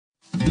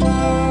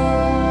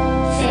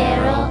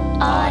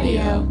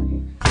Show.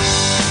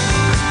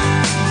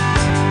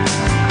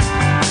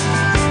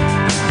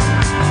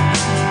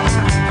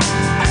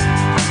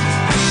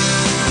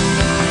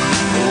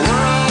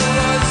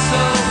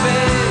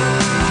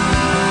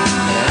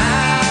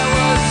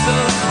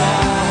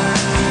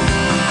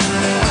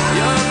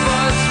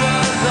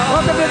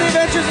 Welcome to the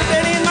Adventures of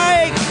Danny and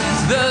Mike.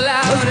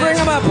 Let's bring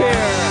them up here.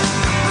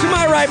 To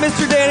my right,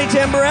 Mr. Danny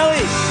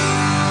Tamborelli.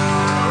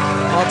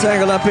 All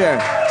tangled up here.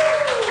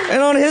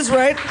 And on his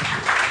right,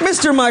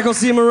 Mr. Michael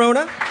C.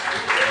 Morona.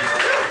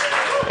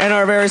 And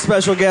our very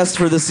special guest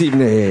for this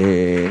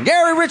evening,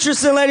 Gary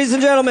Richardson, ladies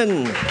and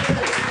gentlemen.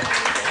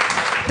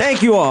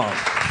 Thank you all.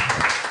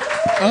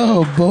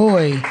 Oh,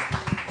 boy.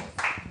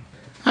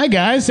 Hi,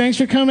 guys. Thanks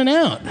for coming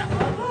out.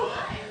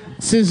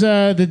 This is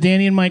the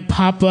Danny and Mike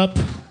pop-up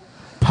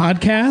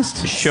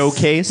podcast.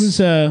 Showcase. This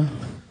is,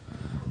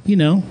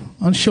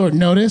 on short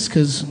notice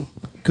because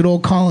good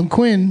old Colin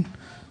Quinn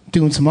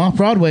doing some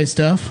off-Broadway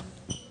stuff,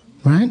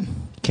 right?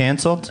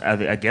 Canceled?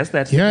 I guess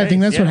that's I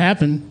think that's what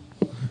happened.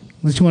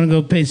 Unless you want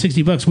to go pay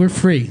 $60, we're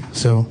free.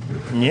 So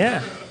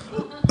yeah.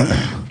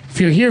 If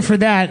you're here for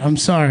that, I'm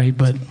sorry,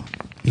 but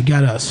you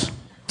got us.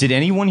 Did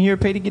anyone here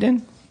pay to get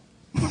in?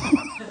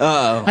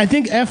 I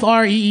think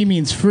FREE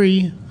means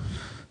free.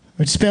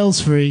 It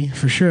spells free,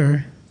 for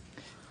sure.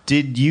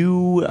 Did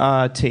you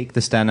take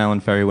the Staten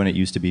Island Ferry when it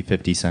used to be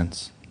 50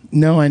 cents?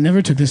 No, I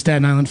never took the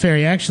Staten Island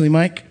Ferry. Actually,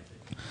 Mike,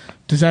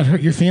 does that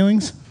hurt your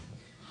feelings?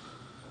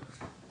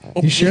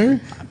 You sure?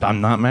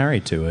 I'm not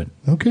married to it.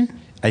 Okay.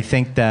 I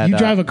think that... You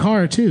drive a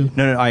car, too.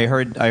 No, I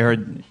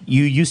heard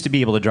you used to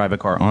be able to drive a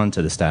car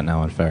onto the Staten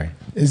Island Ferry.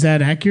 Is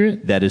that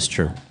accurate? That is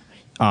true.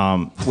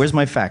 Where's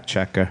my fact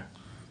checker?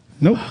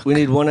 Nope. We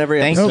need one every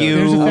Thank episode. you.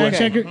 There's a fact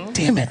checker?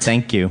 Damn it.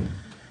 Thank you.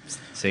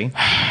 See?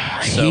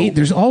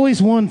 There's always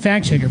one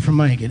fact checker for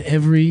Mike at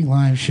every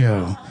live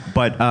show.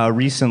 But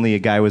recently a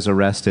guy was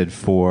arrested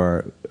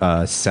for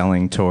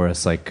selling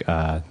tourists,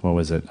 what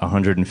was it,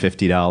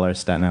 $150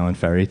 Staten Island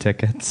Ferry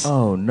tickets.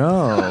 Oh,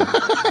 no.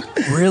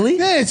 Really?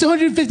 Yeah, it's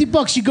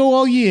 $150. You go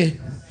all year.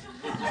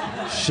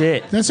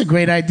 Shit. That's a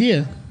great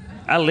idea.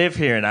 I live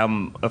here, and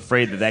I'm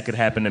afraid that could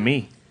happen to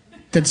me.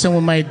 That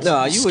someone might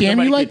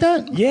scam you like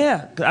that?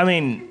 Yeah. I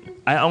mean,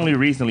 I only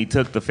recently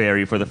took the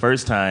ferry for the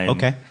first time.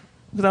 Okay.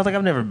 Because I was like,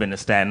 I've never been to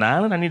Staten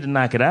Island. I need to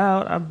knock it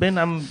out. I'm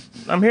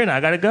here now.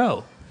 I got to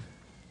go.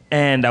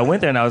 And I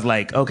went there, and I was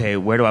like, okay,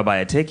 where do I buy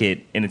a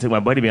ticket? And it took my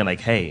buddy being like,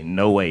 hey,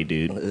 no way,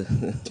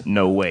 dude.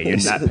 No way. You're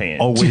not paying.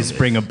 Always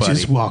bring a buddy.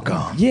 Just walk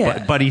on.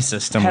 Yeah. Buddy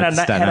system Had with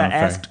Staten I Island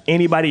Ferry. asked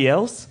anybody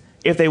else,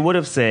 if they would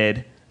have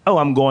said, oh,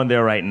 I'm going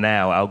there right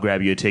now, I'll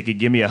grab you a ticket,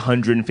 give me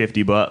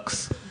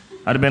 $150,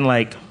 I'd have been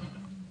like,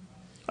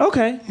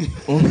 okay,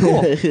 cool.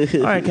 All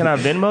right, can I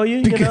Venmo you?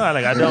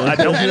 I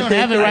don't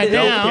have it right I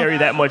don't now. carry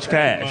that much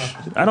cash.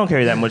 I don't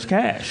carry that much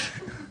cash.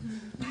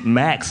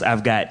 Max,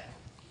 I've got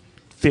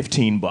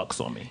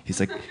 $15 on me. He's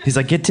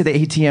like, get to the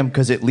ATM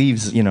because it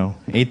leaves,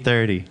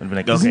 8:30. I'd be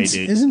like, okay,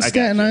 dude. Isn't I got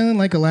Staten you. Island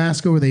like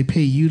Alaska where they pay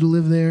you to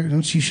live there?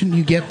 Shouldn't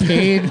you get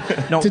paid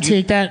No, to you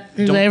take that?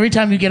 Every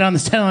time you get on the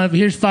Staten Island,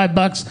 here's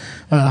 $5,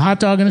 a hot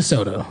dog and a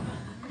soda.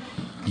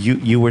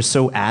 You were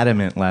so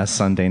adamant last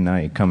Sunday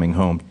night coming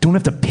home. Don't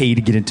have to pay to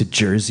get into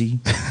Jersey.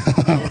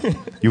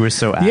 You were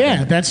so adamant.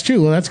 Yeah, that's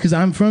true. Well, that's because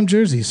I'm from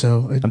Jersey,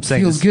 so it I'm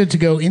saying feels this- good to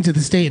go into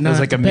the state and not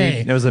have to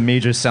pay. That was a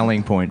major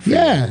selling point for you.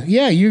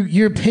 Yeah,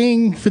 you're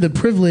paying for the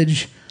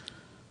privilege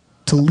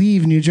to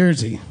leave New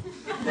Jersey.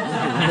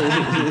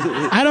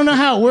 I don't know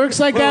how it works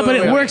like that, but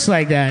it works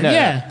like that.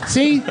 No.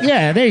 See?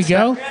 Yeah, there you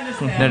go. No.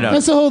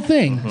 That's the whole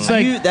thing. It's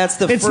like That's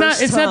the it's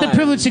first not the time.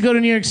 privilege to go to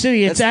New York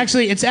City. It's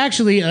actually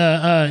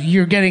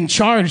you're getting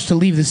charged to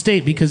leave the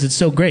state because it's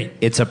so great.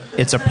 It's a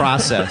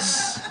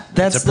process.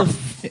 That's the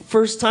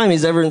first time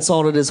he's ever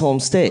insulted his home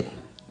state.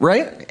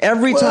 Right?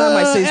 Every time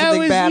I say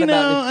something bad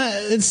about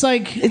it. It's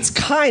like It's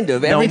kind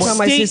of. Every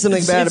time I say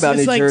something bad about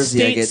New Jersey,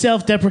 I state get...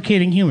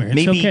 self-deprecating humor.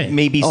 It's okay.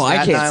 Maybe Oh,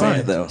 I Staten can't say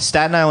Island. it, though.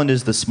 Staten Island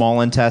is the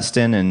small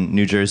intestine, and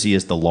New Jersey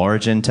is the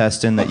large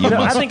intestine that you I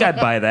must think I'd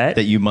buy that.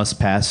 that you must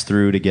pass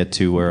through to get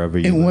to wherever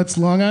you And live. what's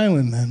Long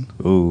Island then?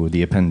 Ooh,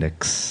 the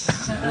appendix.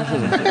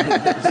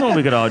 Something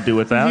we could all do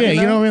without. Yeah,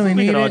 you don't really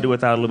We need could all it. do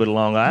without a little bit of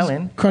Long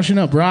Island. Crushing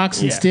up rocks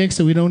and Yeah. sticks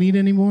that we don't eat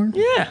anymore?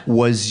 Yeah.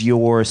 Was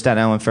your Staten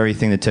Island Ferry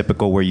thing the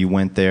typical where you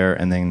went there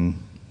and then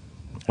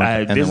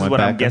This is went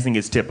what I'm back? guessing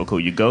is typical.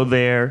 You go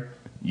there,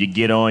 you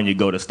get on, you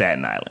go to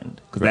Staten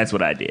Island. Because that's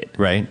what I did.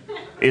 Right?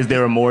 Is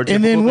there a more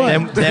typical then what?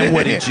 thing? Then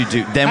what did you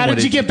do? Then How what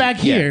did you get back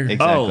here? Yeah,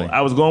 Oh, exactly.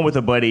 I was going with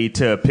a buddy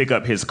to pick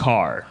up his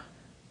car.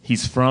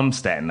 He's from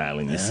Staten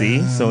Island, you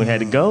see? So we had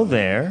to go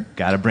there.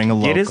 Gotta bring a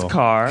local. Get his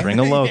car. Bring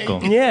a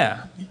local.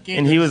 Yeah.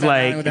 And he was Staten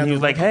Island like, without the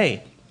local.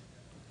 hey,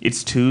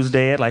 it's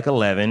Tuesday at like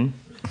 11.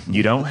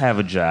 You don't have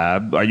a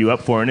job. Are you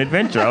up for an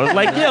adventure? I was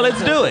like, yeah,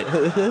 let's do it.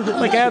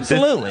 Like,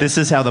 absolutely. This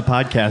is how the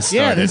podcast started.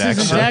 Yeah, this is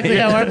actually. exactly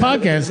how our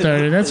podcast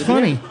started. That's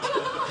funny.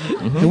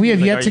 And we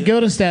have yet to go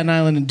to Staten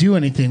Island and do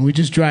anything. We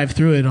just drive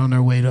through it on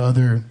our way to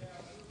other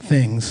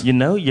things. You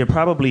know, you're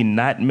probably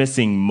not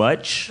missing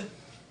much.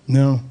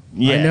 No.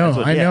 Yeah, I know. that's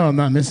what- I yeah. know I'm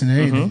not missing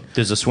anything.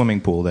 There's a swimming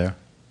pool there.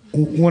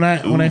 When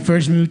I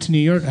first moved to New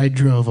York, I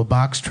drove a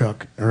box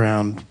truck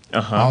around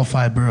all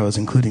 5 boroughs,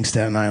 including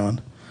Staten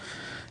Island,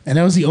 and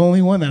that was the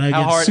only one that I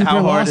get super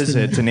How hard lost is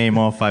in. it to name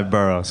all 5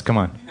 boroughs? Come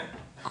on.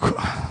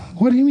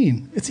 What do you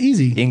mean? It's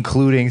easy.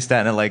 Including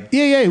Staten Island, like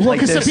Yeah. Well,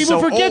 because some there's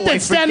people forget that I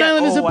Staten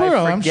Island is a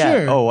borough. I'm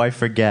sure. Oh, I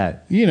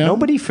forget. You know.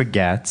 Nobody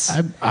forgets.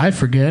 I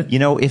forget. You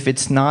know, if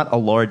it's not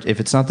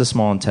the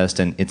small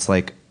intestine, it's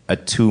like a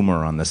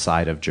tumor on the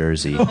side of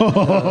Jersey.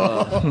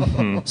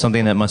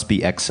 Something that must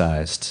be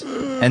excised.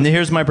 And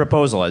here's my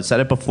proposal. I said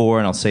it before,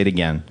 and I'll say it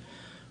again,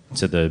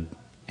 to the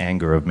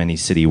anger of many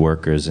city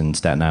workers in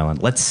Staten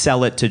Island. Let's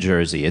sell it to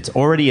Jersey. It's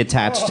already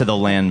attached to the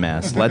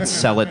landmass. Let's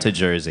sell it to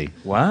Jersey.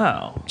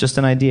 Wow. Just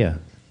an idea.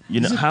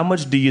 You know, how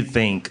much do you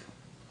think?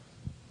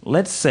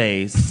 Let's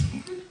say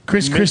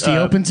Chris Christie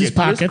opens his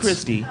pockets. Chris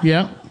Christie.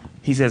 Yeah.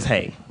 He says,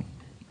 "Hey,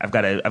 I've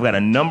got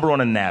a number on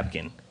a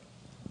napkin.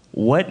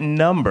 What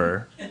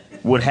number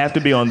would have to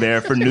be on there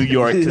for New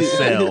York to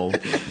sell?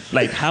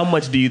 Like, how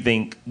much do you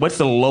think? What's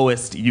the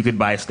lowest you could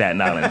buy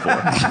Staten Island for?"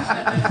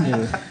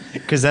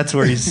 Because that's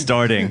where he's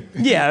starting.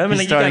 Yeah, I mean,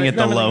 He's starting at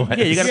the low end.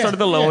 Yeah, you got to start at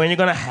the low end. You're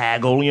gonna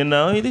haggle. You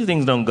know, these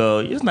things don't go.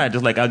 It's not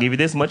just like I'll give you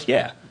this much.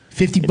 Yeah,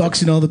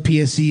 $50 in all the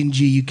PSC and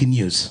G you can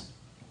use.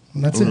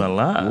 And that's Ooh it. la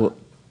la.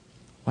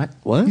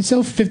 What? You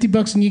sell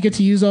 $50 and you get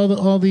to use all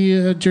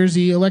the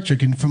Jersey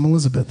Electric from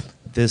Elizabeth.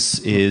 This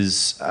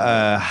is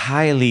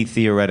highly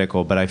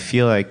theoretical, but I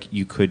feel like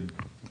you could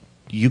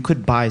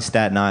buy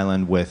Staten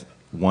Island with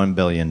 $1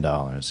 billion.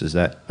 Is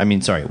that? I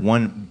mean, sorry,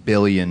 $1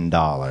 billion.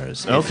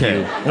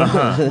 Okay. For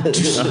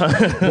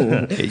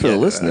the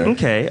listener.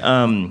 Okay.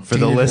 For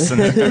the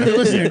listener. For the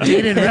listener,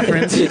 dated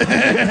reference.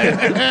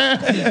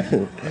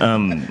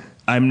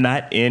 I'm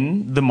not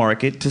in the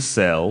market to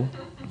sell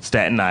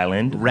Staten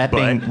Island.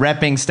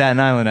 Repping Staten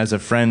Island as a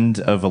friend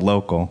of a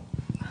local.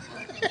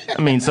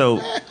 I mean,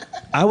 so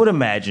I would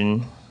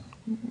imagine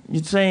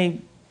you'd say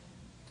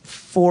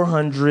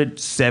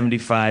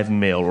 475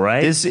 mil,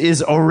 right? This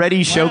is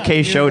already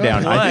Showcase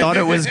Showdown. I thought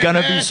it was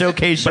gonna be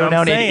Showcase But I'm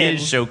Showdown. It saying-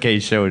 is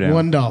Showcase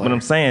Showdown. $1. But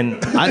I'm saying,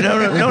 No.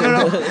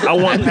 I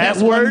want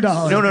passwords.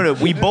 $1. No.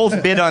 We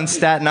both bid on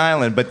Staten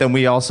Island, but then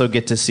we also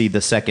get to see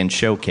the second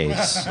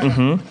showcase.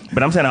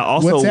 But I'm saying I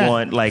also What's that?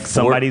 want like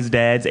somebody's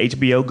dad's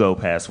HBO Go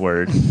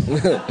password,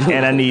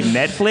 and I need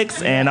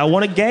Netflix, and I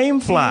want a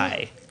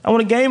GameFly. I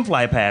want a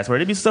GameFly password.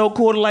 It'd be so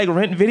cool to like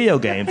rent video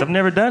games. I've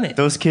never done it.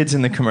 Those kids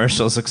in the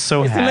commercials look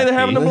so It's like happy. they're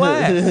having a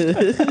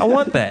blast. I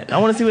want that. I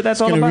want to see what that's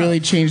all It's going to about.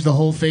 really change the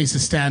whole face of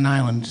Staten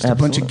Island. Just a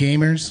bunch of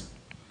gamers.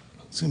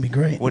 It's going to be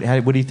great. What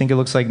do you think it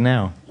looks like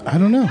now? I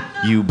don't know.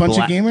 You bunch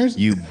of gamers?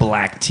 You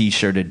black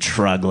t-shirted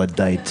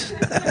troglodyte.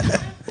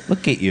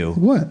 Look at you.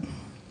 What?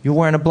 You're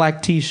wearing a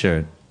black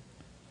t-shirt.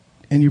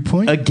 And your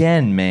point?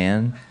 Again,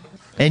 man.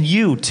 And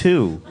you,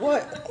 too.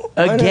 What?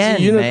 Mine has Again,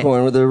 a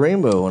unicorn with a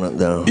rainbow on it,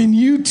 though. And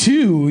you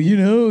too,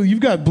 you've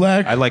got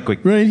black. I like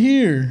what right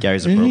here.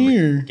 Gary's and appropriate.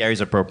 here.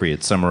 Gary's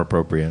appropriate. Some are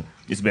appropriate.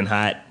 It's been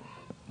hot.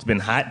 It's been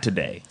hot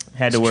today.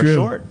 Had to It's wear true.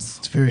 shorts.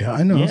 It's very hot.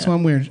 I know. That's Yeah. why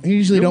I'm wearing. I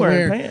usually You're don't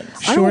wearing wear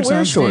pants. I don't shorts wear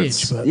on shorts.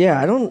 stage. But Yeah,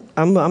 I don't.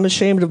 I'm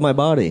ashamed of my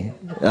body.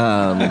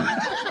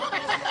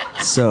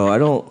 So I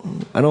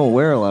don't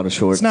wear a lot of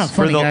shorts. it's not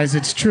funny, guys.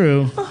 It's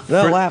true.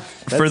 No, laugh.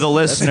 For the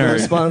listener,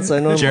 That's the response I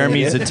normally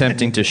Jeremy's get.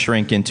 attempting to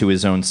shrink into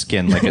his own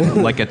skin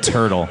like a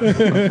turtle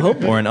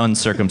or an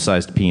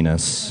uncircumcised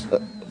penis.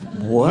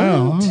 What?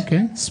 Oh,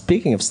 okay.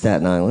 Speaking of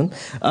Staten Island,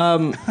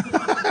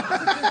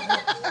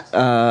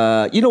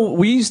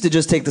 we used to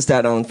just take the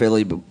Staten Island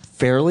ferry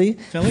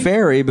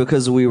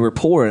because we were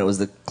poor and it was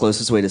the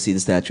closest way to see the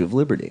Statue of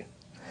Liberty.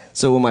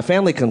 So when my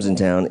family comes in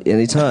town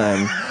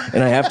anytime,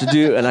 and I have to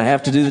do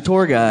the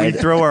tour guide, We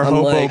throw our I'm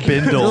hobo like,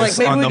 bindles they're like,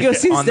 maybe on we the- can go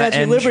see the on the Statue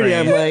of N Liberty.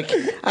 train. I'm like,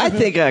 I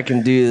think I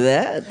can do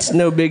that. It's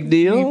no big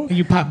deal.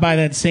 You pop by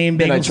that same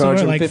Then I bagel store charge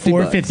at them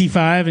like $50.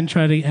 $4.55 and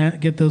try to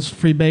get those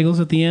free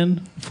bagels at the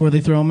end before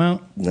they throw them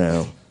out.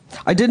 No,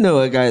 I did know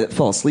a guy that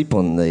fell asleep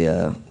on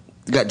the.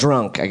 Got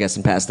drunk, I guess,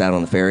 and passed out on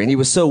the ferry. And he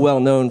was so well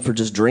known for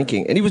just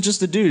drinking. And he was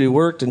just a dude who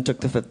worked and took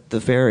the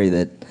ferry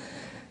that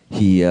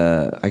he,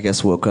 I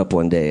guess, woke up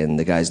one day and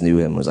the guys knew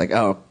him. And was like,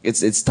 "Oh,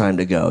 it's time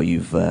to go.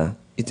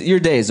 Your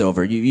day's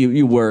over.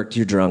 You worked.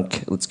 You're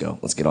drunk. Let's go.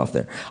 Let's get off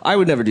there." I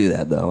would never do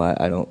that though.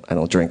 I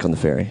don't drink on the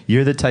ferry.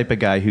 You're the type of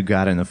guy who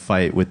got in a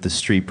fight with the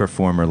street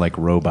performer like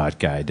Robot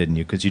Guy, didn't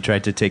you? Because you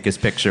tried to take his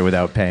picture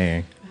without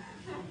paying.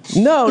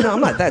 No,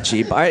 I'm not that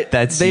cheap.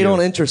 They you.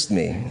 don't interest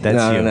me. That's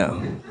no,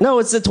 you. No,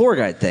 it's a tour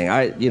guide thing.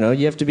 You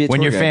have to be a tour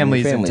When your guide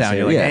family's in town,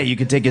 you're like, yeah. hey, you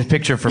can take his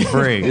picture for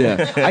free.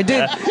 Yeah, I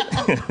did.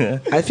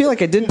 I feel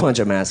like I did punch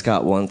a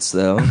mascot once,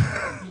 though.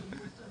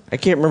 I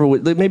can't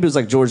remember. Maybe it was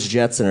like George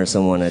Jetson or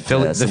someone at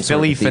The some sort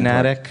Philly of theme park.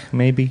 fanatic,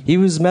 maybe? He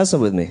was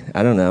messing with me.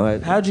 I don't know.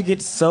 How'd you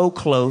get so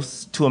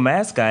close to a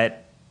mascot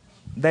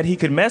that he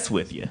could mess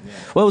with you?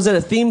 Well, I was at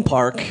a theme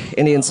park,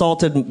 and he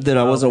insulted that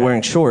I wasn't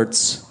wearing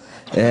shorts,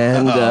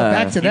 and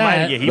Back to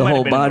that. He the might have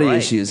whole been in body the right.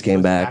 issues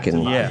came back,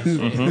 and Yeah.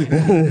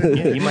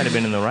 Yeah, you might have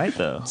been in the right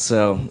though.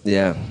 so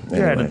yeah.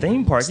 You're at a anyway,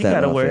 thing park.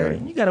 Staten Island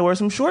ferry. You gotta wear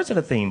some shorts at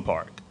a theme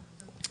park.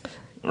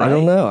 Right? I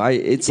don't know.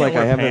 It's You like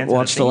can't I wear haven't pants at a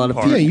watched a theme lot of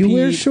park. Pete. Yeah, you and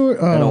wear Pete.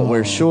 shorts. I don't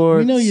wear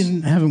shorts. You know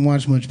you haven't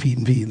watched much Pete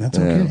and Pete. That's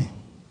okay.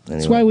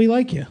 That's why we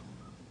like you.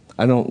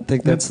 I don't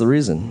think that's the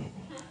reason.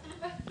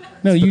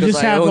 No, you because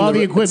just I have own all the-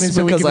 the equipment it's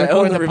so we because can I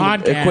own record the the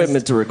podcast.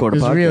 equipment to record a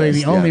Is really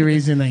the podcast, only yeah.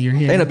 reason that you're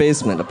here. In a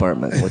basement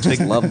apartment, which is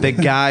lovely.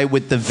 The guy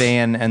with the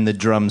van and the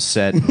drum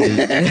set is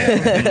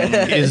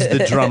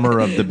the drummer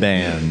of the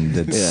band.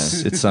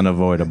 It's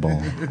unavoidable.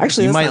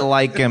 Actually, you that's might not-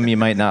 like him, you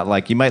might not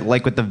like. You might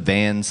like what the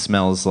van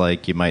smells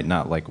like. You might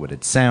not like what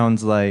it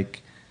sounds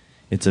like.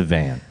 It's a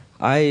van.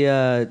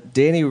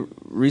 Danny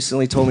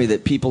recently told me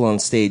that people on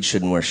stage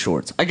shouldn't wear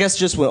shorts. I guess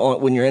just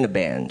when you're in a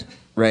band,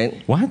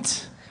 right?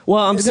 What?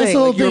 Well, I'm That's saying the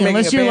whole like, you're thing. making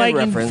Unless a you're band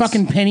like reference. in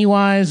fucking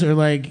Pennywise or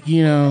like,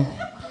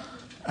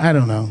 I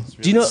don't know.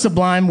 Do you know?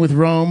 Sublime with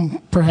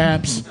Rome,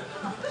 perhaps.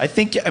 I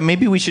think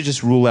maybe we should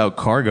just rule out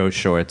cargo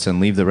shorts and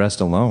leave the rest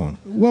alone.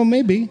 Well,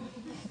 maybe.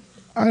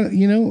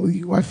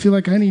 I feel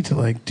like I need to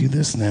like do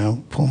this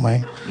now. Pull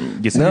my.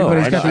 Get some- No,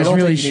 Everybody's I got don't these think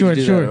really you need to short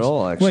do that shorts. at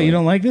all, actually. What, you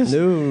don't like this?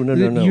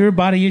 No. Your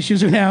body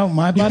issues are now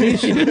my body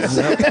issues.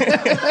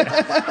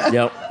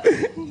 Yep.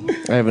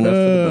 I have enough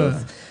for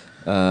the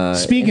both.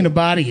 Speaking of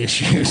body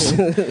issues.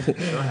 Go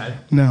ahead.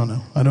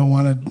 No, I don't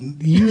want to.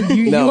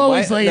 You No,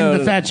 always lay no, into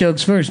the no. fat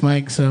jokes first,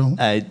 Mike. So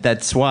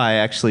That's why,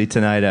 actually,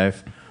 tonight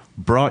I've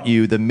brought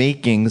you the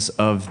makings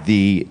of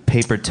the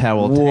paper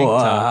towel tank top.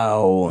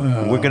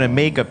 Wow. We're going to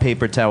make a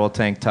paper towel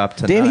tank top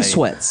tonight. Danny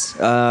sweats.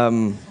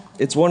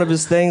 It's one of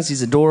his things.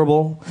 He's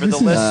adorable. For the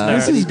listener.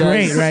 this is he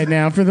does- great right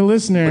now for the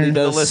listener. But he The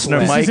does listener,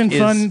 sweat. This Mike isn't is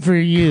fun for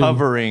you.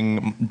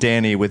 covering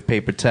Danny with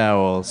paper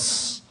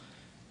towels.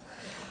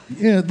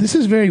 This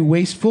is very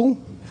wasteful.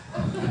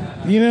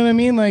 You know what I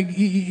mean? Like,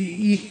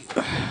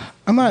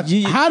 I'm not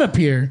hot up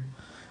here.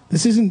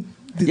 This isn't.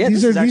 Yeah,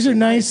 these this are is actually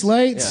nice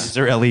lights. These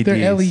are LEDs.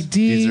 They're LEDs.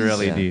 These are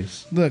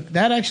LEDs. Look,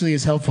 that actually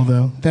is helpful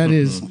though. That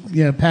is,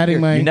 patting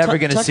my. You're never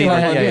going to tuck see it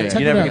that. up. Yeah, Yeah, yeah, tuck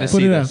you're it never up. going to Put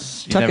see it up.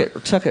 this. You Tuck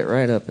never- it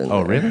right up in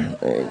Oh, there. really?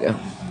 There you go.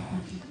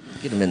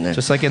 Get him in there.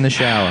 Just like in the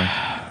shower.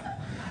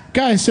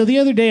 Guys, so the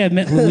other day I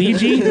met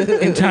Luigi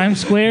in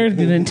Times Square,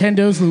 the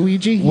Nintendo's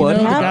Luigi. You What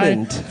know,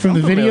 happened? The guy from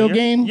the video Familiar.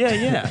 game?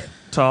 Yeah.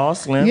 Tall,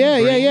 slim. Yeah.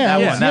 green.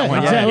 That one.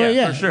 Exactly,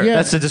 Yeah, for sure. yeah.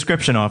 That's the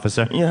description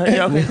officer.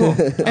 Yeah, okay, cool.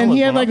 And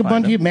he had like a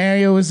bunch of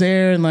Mario was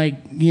there and like,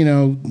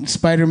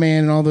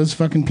 Spider-Man and all those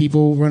fucking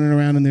people running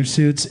around in their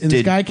suits. And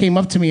this Did- guy came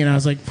up to me and I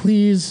was like,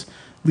 please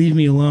leave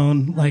me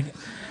alone. Like,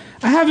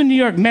 I have a New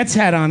York Mets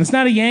hat on. It's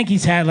not a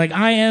Yankees hat. Like,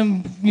 I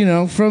am,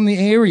 from the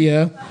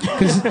area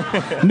because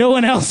no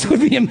one else would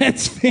be a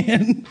Mets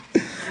fan.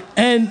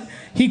 And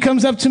he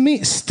comes up to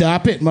me.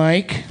 Stop it,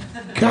 Mike.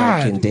 Mark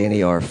God. and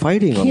Danny are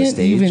fighting on the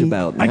stage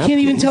about I can't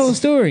even napkins tell a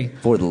story.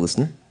 for the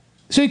listener.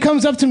 So he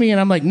comes up to me and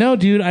I'm like, no,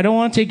 dude, I don't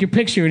want to take your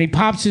picture. And he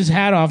pops his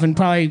hat off and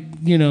probably,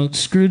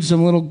 screwed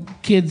some little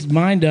kid's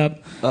mind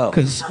up. Oh.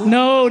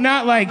 No,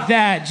 not like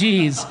that.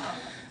 Jeez.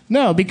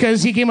 No,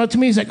 because he came up to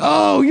me. He's like,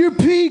 oh, you're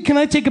Pete. Can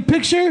I take a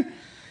picture?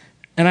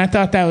 And I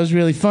thought that was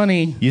really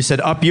funny. You said,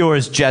 up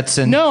yours,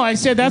 Jetson. No, I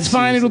said, that's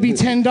fine. It'll be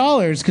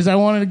 $10 because I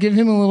wanted to give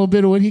him a little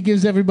bit of what he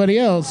gives everybody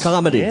else.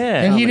 Comedy.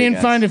 Yeah. And he Comedy, didn't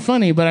guys. find it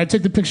funny, but I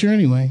took the picture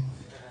anyway.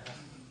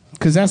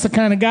 Because that's the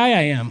kind of guy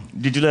I am.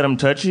 Did you let him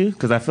touch you?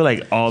 Because I feel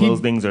like all those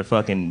things are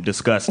fucking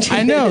disgusting.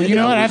 I know. You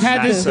know what? I've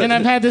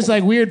had this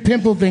like weird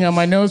pimple thing on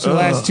my nose for the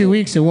last 2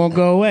 weeks. It won't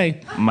go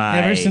away.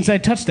 Ever since I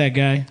touched that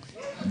guy.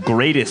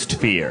 Greatest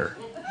fear.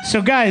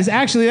 So guys,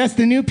 actually, that's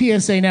the new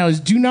PSA now: is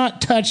do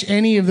not touch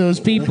any of those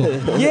people.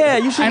 Yeah,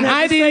 you should. And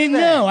I didn't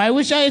know. I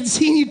wish I had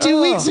seen you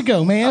 2 weeks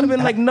ago, I'd man. have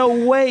been like,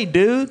 no way,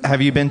 dude.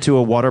 Have you been to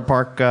a water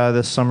park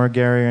this summer,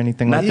 Gary, or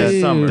anything Not like that?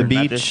 this summer. The not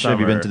beach? this Have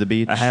you been summer. to the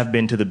beach? I have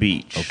been to the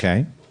beach.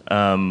 Okay.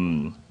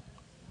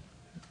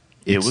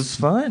 It was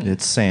fun.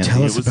 It's sandy.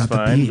 Tell It us was about the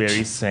fun. beach.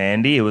 Very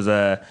sandy. It was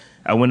I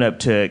went up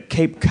to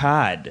Cape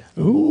Cod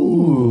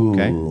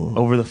Okay.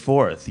 over the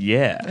 4th.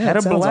 Yeah, had a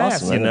that sounds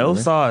blast. awesome. I never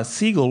been. Saw a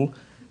seagull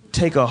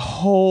take a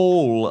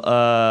whole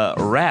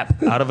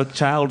wrap out of a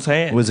child's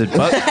hand. Was it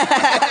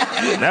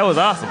That was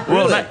awesome.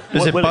 Well,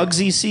 was it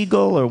Bugsy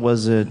Seagull or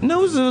was it? No,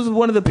 it was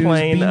one of the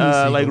plain, Beanie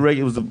Seagull. like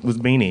regular. It was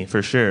Beanie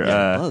for sure.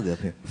 bug up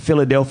here.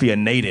 Philadelphia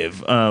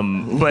native.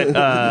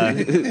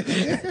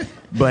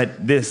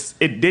 But this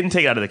it didn't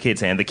take it out of the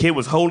kid's hand. The kid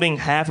was holding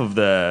half of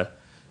the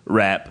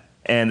wrap,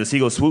 and the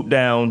seagull swooped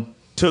down,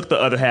 took the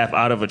other half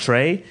out of a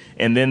tray,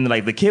 and then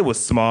like the kid was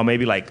small,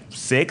 maybe like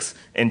 6,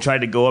 and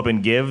tried to go up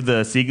and give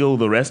the seagull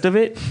the rest of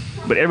it.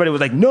 But everybody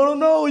was like,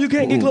 no, you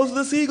can't get close to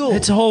the seagull.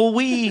 It's whole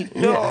wheat.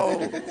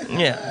 No.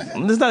 Yeah.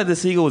 It's not that the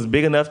seagull was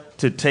big enough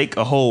to take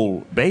a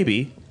whole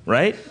baby,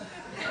 right?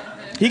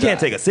 He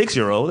can't take a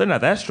 6-year-old. They're not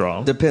that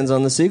strong. Depends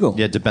on the seagull.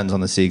 Yeah, it depends on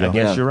the seagull. I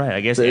guess Yeah. you're right.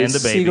 I guess So and it's the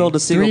baby. seagull to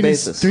seagull 3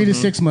 basis. to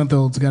 6 month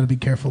olds got to be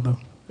careful though.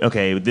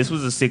 Okay, this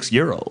was a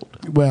 6-year-old.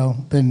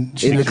 Well, then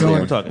she's In not the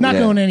crib. going, not Yeah.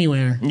 going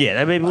anywhere. Yeah,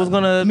 that baby was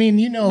gonna. I mean,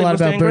 you know a lot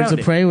about birds of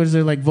prey. Was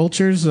there like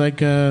vultures?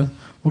 Like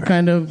what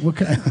kind? Oh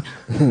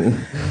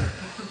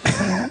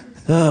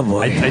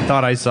boy. I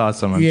thought I saw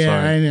some. I'm Yeah,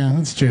 sorry. I know.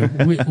 That's true.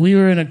 We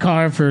were in a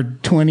car for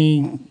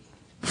 20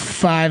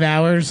 5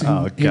 hours in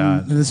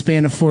the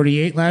span of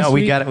 48 last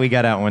week. We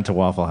got out and went to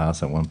Waffle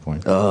House at one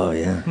point. Oh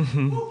yeah.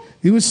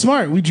 It was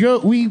smart. We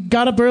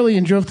got up early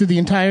and drove through the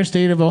entire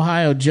state of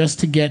Ohio just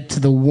to get to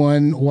the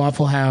one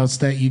Waffle House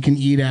that you can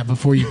eat at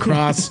before you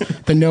cross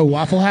the no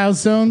Waffle House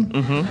zone.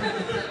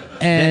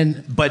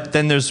 But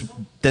then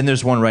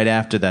there's one right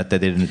after that they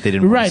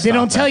didn't right. They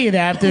don't tell you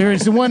that.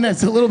 There's the one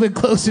that's a little bit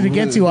closer to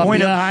get to off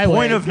the highway.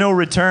 Point of no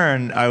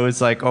return. I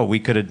was like, oh, we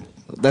could have.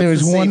 There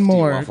was one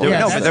more.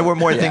 But there were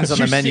more things on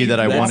the menu that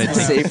I wanted to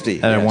safety.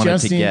 That I wanted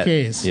just to get.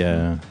 in case.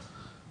 Yeah.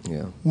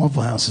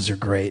 Waffle Houses are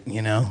great.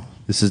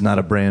 This is not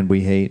a brand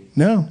we hate.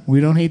 No,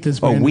 we don't hate this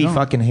brand. We at all.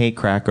 fucking hate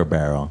Cracker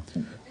Barrel.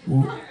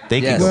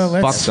 They can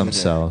fuck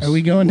themselves. Are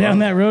we going down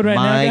that road right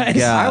now, guys?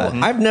 God.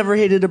 I've never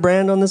hated a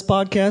brand on this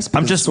podcast.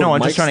 I'm just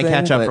trying to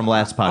catch up from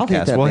last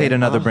podcast. We'll hate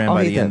another brand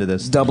by the end of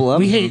this. Double up.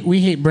 We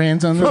hate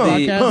brands on this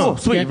podcast. Oh,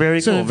 sweet,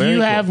 very so cool. if very you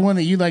cool. have one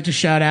that you'd like to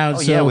shout out,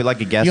 we'd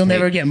like a guest you'll mate.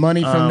 never get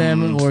money from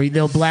them, or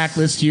they'll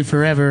blacklist you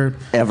forever.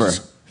 Ever.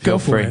 Just go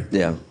for free. it.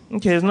 Yeah.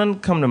 Okay, there's nothing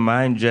come to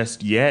mind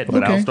just yet,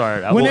 but Okay. I'll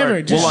start.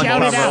 Whenever, just we'll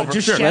shout it uncover out. for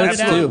Just sure. shout it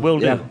Absolutely. out. We'll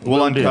do. Yeah.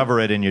 We'll uncover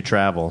it in your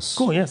travels.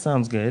 Cool. Yeah,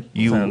 sounds good.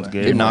 You, sounds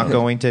good. You're not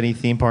going to any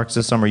theme parks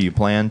this summer? You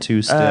plan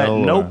to still?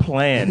 No or?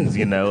 plans.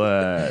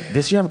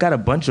 This year I've got a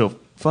bunch of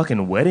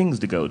fucking weddings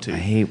to go to. I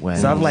hate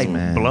weddings, So I've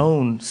man.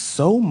 blown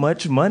so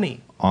much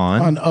money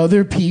On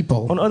other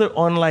people.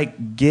 on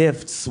like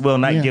gifts. Well,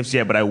 not Yeah. gifts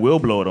yet, but I will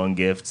blow it on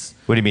gifts.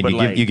 What do you mean?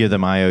 But You give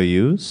them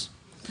IOUs?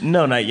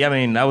 No, not. I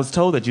mean, I was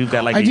told that you've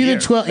got like I a do year.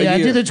 the 12. Yeah,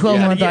 I do the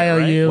 12-month Yeah,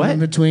 right? IOU What? in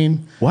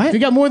between. What? If you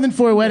got more than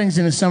 4 weddings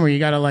in the summer, you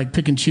got to like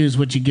pick and choose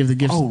what you give the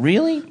gifts. Oh,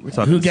 really? We're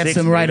talking Who gets 6,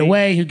 them right maybe.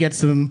 away? Who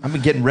gets them? I've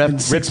been getting in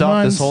 6 ripped off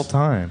months? this whole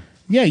time.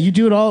 Yeah, you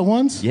do it all at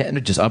once. Yeah,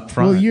 no, just up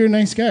front. Well, you're a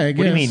nice guy. I guess.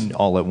 What do you mean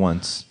all at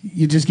once?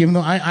 You just give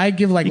them. I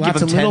give like You lots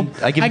give of them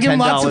little. I give them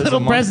lots $10 of a little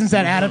month. presents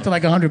that add up to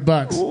like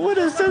 $100. What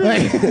is that?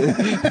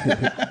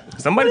 Like,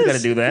 Somebody's got to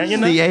do that. The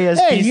ASPCA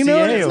hey, it's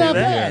over not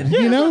there. bad. Yeah,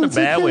 it's not a it's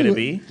bad okay. way to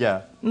be.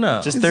 Yeah.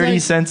 No. Just It's 30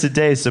 like- cents a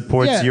day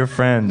supports Yeah. your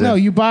friend. No,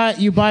 you buy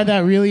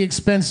that really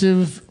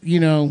expensive,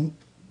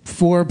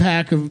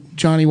 4-pack of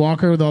Johnny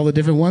Walker with all the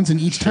different ones, and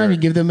each time you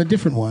give them a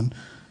different one.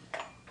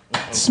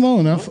 It's small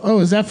enough. Oh,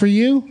 is that for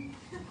you?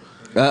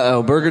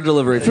 Burger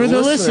delivery For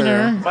the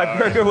listener. My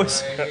burger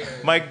was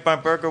Mike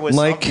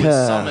Mike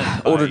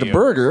summoned by ordered a you.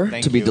 burger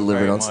Thank to be you delivered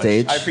very on much.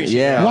 stage. I appreciate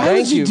Yeah, that. Why thank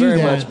would you you do very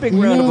that? much. Big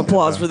You round of know,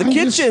 applause for the I'm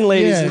just- kitchen,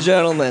 ladies yeah. and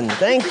gentlemen.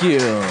 Thank you.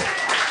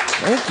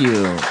 Thank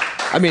you.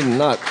 I mean,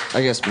 not.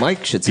 I guess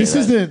Mike should say This that.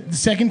 is the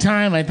second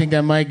time I think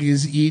that Mike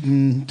is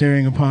eaten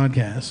during a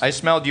podcast. I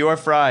smelled your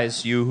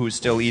fries, you who's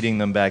still eating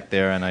them back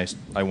there, and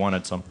I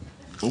wanted some.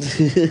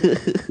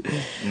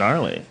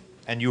 Gnarly.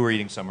 And you were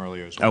eating some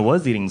earlier as I well.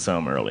 was eating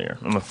some earlier.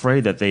 I'm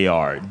afraid that they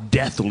are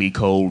deathly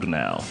cold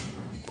now.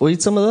 We'll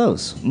eat some of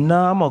those. No,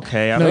 I'm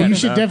okay. No, you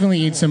should definitely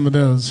eat some of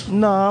those.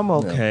 No, I'm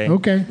okay.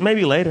 Okay.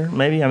 Maybe later.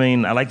 Maybe. I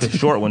mean, I like the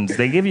short ones.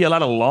 They give you a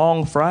lot of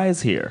long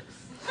fries here.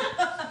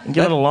 You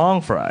get a lot of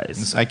long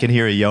fries. I can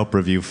hear a Yelp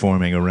review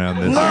forming around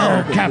this.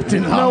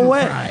 Captain No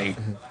way. Fry.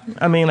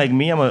 I mean, like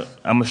me,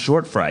 I'm a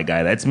short fry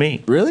guy. That's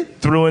me. Really?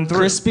 Through and through.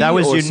 Crispy That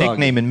was or your soggy?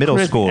 nickname in middle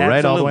school,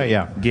 right? All the way,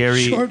 yeah.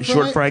 Gary, Short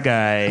short fry? fry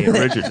guy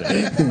Richardson.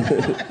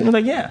 I was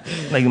like, yeah.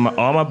 Like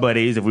all my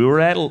buddies, if we were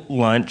at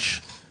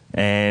lunch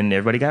and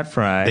everybody got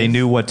fries, They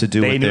knew what to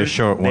do they with knew- their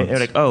short ones. They were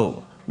like,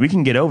 oh, we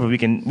can get over. We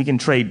can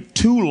trade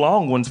 2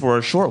 long ones for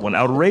a short one.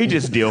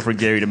 Outrageous deal for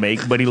Gary to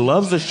make, but he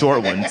loves the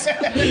short ones,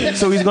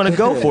 so he's going to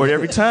go for it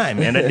every time.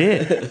 And I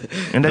did.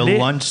 And The I did.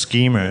 lunch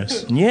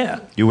schemers. Yeah.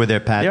 You were their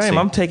patsy. There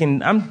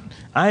I am.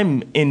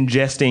 I'm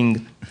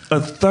ingesting a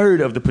third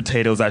of the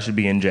potatoes I should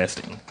be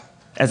ingesting.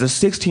 As a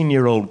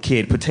 16-year-old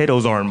kid,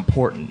 potatoes are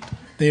important.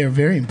 They are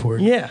very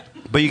important. Yeah.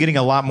 But you're getting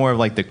a lot more of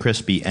like the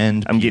crispy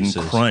end I'm pieces,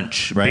 getting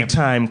crunch. right? Big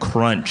time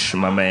crunch,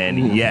 my man.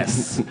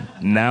 Yes.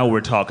 Now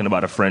we're talking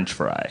about a French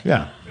fry.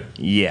 Yeah.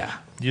 Yeah.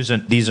 These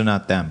are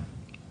not them.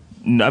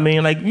 I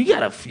mean, like, you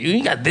got a few.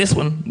 You got this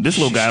one. This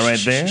little guy right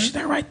there.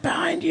 They're right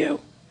behind you.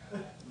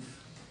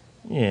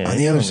 Yeah. On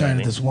the other side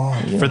of this wall.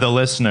 For the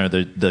listener,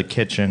 the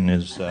kitchen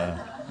is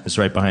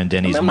right behind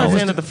Denny's. I'm not saying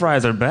most. that the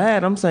fries are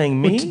bad. I'm saying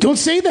me. Don't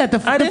say that. The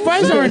didn't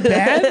fries say aren't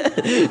bad.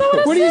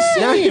 What are you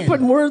Now you're saying?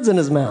 putting words in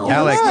his mouth.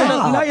 Alex.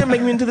 Now you're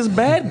making me into this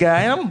bad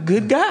guy. I'm a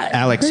good guy.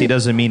 Alex, he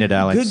doesn't mean it,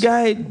 Alex. Good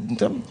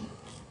guy.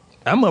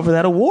 I'm up for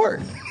that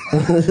award.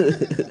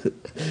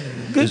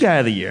 Good guy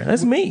of the year.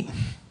 That's me.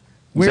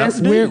 Where That's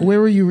me.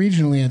 were you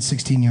regionally at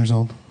 16 years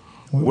old?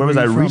 Where was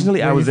I are you from? originally?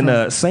 Where I are was you in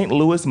from? St.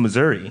 Louis,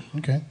 Missouri,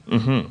 Okay.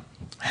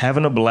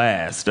 having a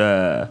blast.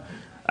 I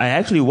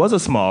actually was a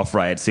small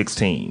fry at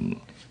 16.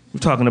 We're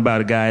talking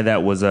about a guy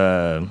that was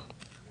it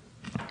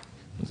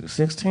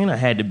 16? I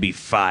had to be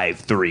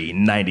 5'3",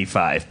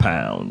 95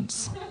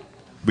 pounds.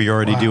 Were you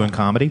already doing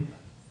comedy?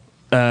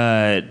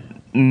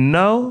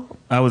 No,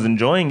 I was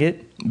enjoying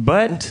it,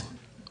 but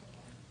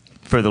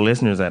for the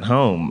listeners at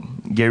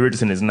home, Gary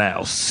Richardson is now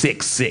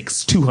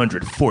 6'6",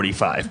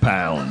 245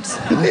 pounds.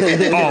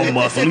 All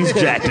muscle. He's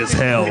jacked as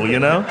hell, you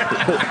know?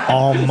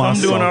 All muscle.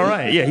 I'm doing all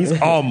right. Yeah, he's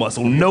all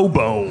muscle. No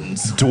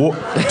bones.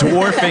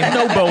 Dwarfing.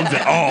 No bones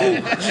at all.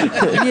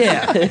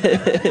 Yeah.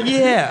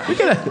 Yeah. You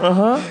got a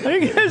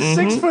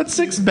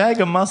 6'6"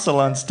 bag of muscle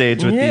on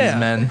stage with these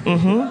men.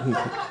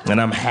 And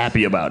I'm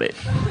happy about it.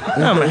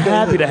 I'm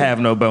happy to have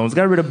no bones.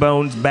 Got rid of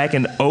bones back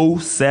in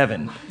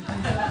 2007.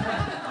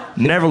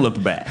 Never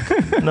looked back.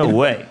 No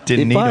way.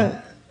 Didn't need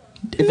them.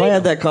 If I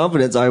had that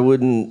confidence, I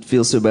wouldn't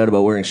feel so bad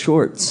about wearing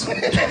shorts.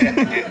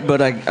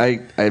 But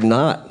I'm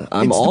not.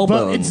 I'm all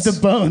bones. It's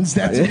the bones.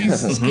 That's what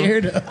he's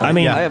scared of. I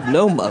mean, I have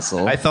no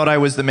muscle. I thought I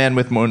was the man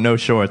with no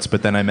shorts,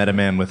 but then I met a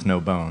man with no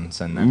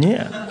bones, and then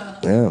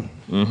Yeah.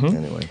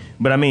 Anyway.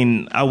 But I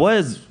mean, I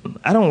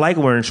don't like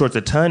wearing shorts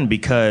a ton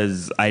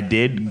because I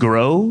did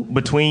grow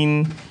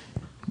between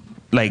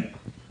like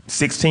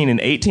 16 and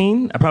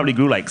 18. I probably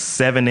grew like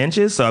 7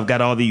 inches, so I've got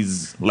all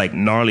these like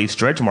gnarly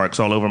stretch marks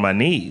all over my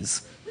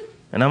knees.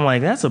 And I'm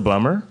like, that's a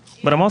bummer.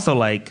 But I'm also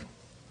like,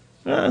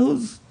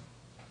 who's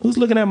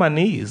looking at my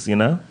knees, you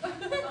know?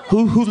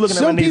 Who's looking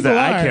at my knees that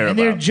I care and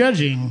about? they're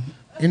judging,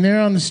 and they're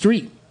on the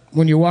street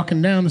when you're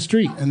walking down the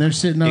street, and they're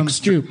sitting on the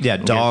stoop. yeah,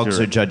 dogs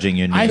sure. are judging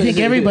your knees. I think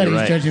everybody's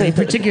Right. judging,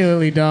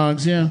 particularly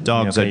dogs. Yeah.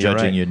 Dogs Okay, are you're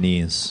judging right. your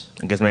knees.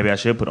 I guess maybe I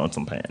should put on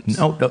some pants.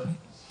 No.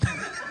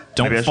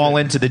 Don't Maybe I fall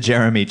should. into the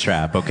Jeremy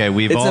trap, okay?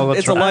 We've It's all a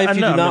tried. life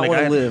you do I not mean,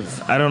 want like, to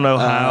live. I don't know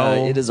how.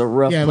 It is a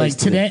rough Yeah, place like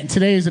to live.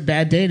 today is a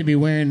bad day to be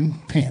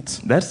wearing pants.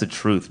 That's the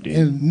truth, dude.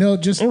 And no,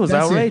 just It was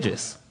that's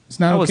outrageous. It's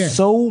not I okay. was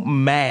so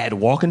mad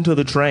walking to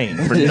the train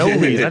for no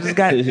reason. I just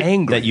got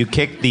angry. that you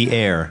kicked the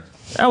air.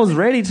 I was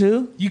ready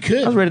to. You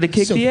could. I was ready to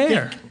kick So the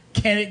air.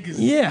 Can it? 'Cause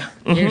Yeah.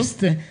 Here's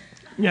the.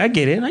 Yeah, I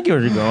get it. I get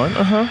where you're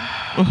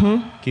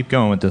going. Keep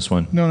going with this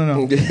one. No.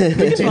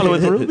 Follow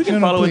it through. We can No,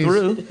 follow it please.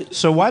 through.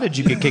 So why did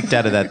you get kicked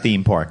out of that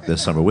theme park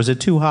this summer? Was it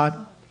too hot?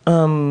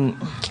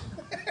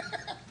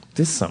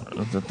 This summer,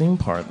 the theme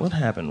park. What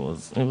happened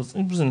was it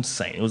was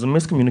insane. It was a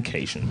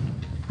miscommunication.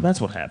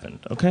 That's what happened.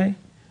 Okay.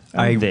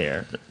 I'm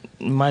there.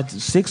 My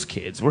 6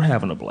 kids. We're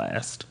having a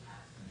blast.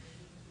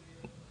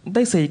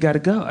 They say you got to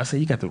go. I say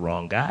you got the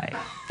wrong guy.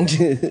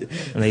 And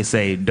they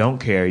say don't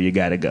care. You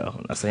got to go.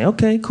 And I say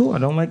okay, cool. I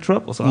don't like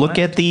trouble. So Look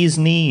at these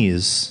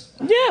knees.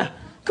 Yeah.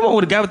 Come on,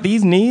 with a guy with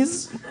these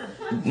knees,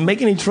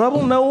 make any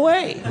trouble? No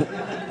way.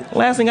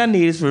 Last thing I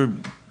need is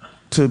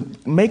to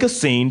make a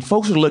scene.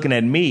 Folks are looking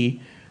at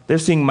me. They're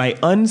seeing my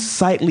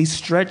unsightly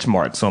stretch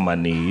marks on my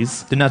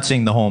knees. They're not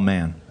seeing the whole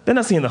man. They're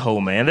not seeing the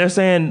whole man. They're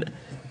saying,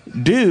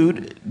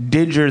 dude,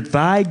 did your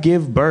thigh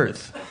give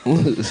birth?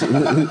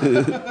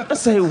 I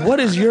say, what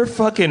is your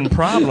fucking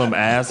problem,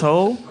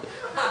 asshole?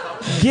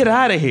 Get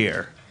out of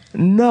here.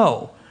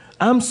 No.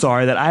 I'm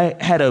sorry that I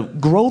had a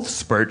growth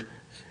spurt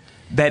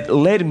that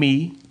led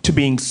me to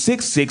being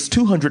 6'6",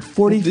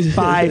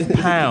 245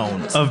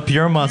 pounds. Of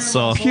pure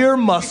muscle. Pure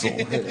muscle.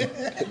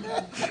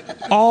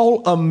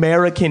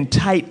 All-American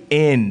tight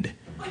end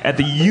at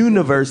the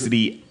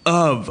University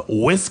of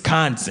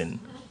Wisconsin.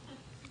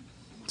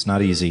 It's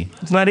not easy.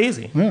 It's not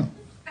easy. Yeah.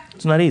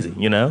 It's not easy,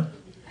 you know?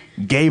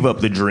 Gave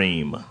up the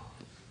dream.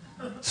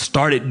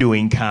 Started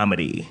doing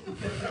comedy.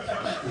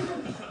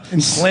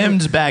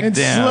 Slimmed back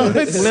down.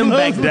 Slim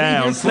back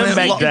down. Slim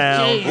back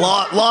down.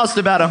 Lost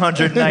about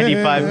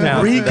 195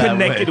 pounds.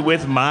 Reconnected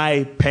with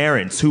my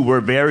parents who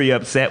were very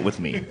upset with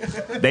me.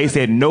 They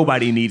said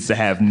nobody needs to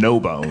have no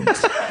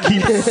bones.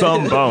 Keep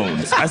some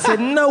bones. I said,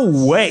 no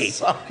way.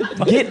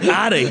 Get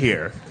out of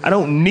here. I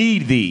don't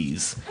need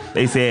these.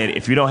 They said,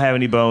 if you don't have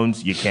any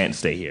bones, you can't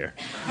stay here.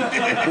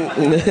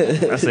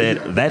 I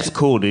said, that's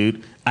cool,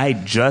 dude. I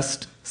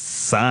just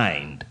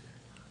signed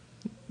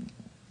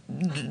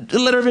a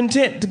letter of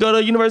intent to go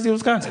to University of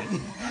Wisconsin.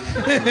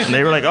 And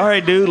they were like, all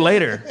right, dude,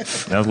 later.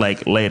 And I was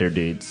like, later,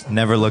 dudes.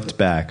 Never looked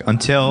back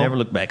until. Never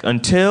looked back.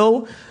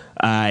 Until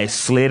I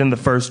slid in the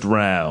first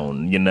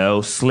round,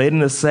 slid in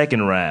the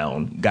second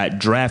round, got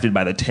drafted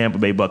by the Tampa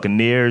Bay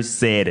Buccaneers,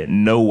 said,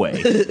 no way.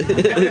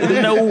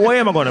 No way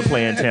am I going to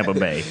play in Tampa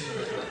Bay.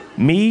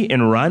 Me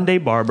and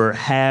Rondé Barber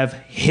have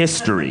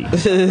history.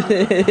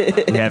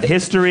 We have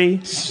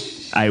history.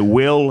 I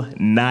will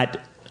not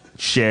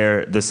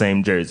share the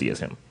same jersey as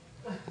him.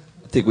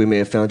 I think we may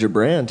have found your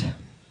brand.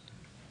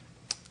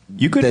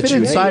 You could That fit you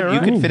inside. hate. You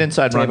could fit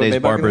inside Tampa Bay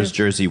Rondé Barber's Buccaneers?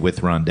 jersey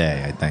with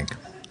Rondé, I think.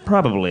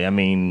 Probably. I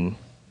mean,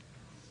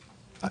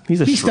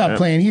 he's a He stopped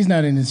playing. He's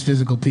not in his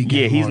physical peak.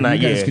 Yeah, he's anymore. not.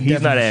 You guys Yeah, could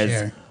he's not definitely as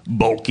share.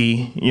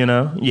 bulky.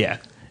 Yeah,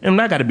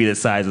 and I got to be the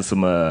size of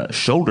some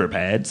shoulder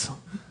pads,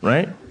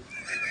 right?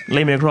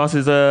 Lay me across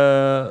his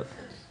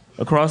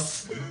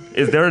across.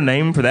 Is there a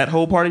name for that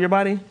whole part of your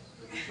body?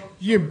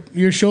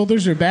 Your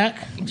shoulders are back.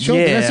 Shoulders.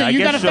 Yeah, That's it. I You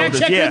guess got a fact shoulders,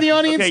 checker yeah. in the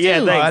audience Okay, yeah,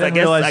 too. thanks. I didn't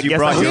realize you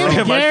brought I your guess own.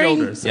 I my Gary?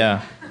 shoulders.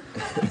 Yeah.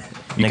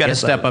 You got to guess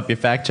step up your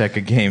fact checker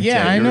game.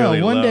 Yeah, too. I You know.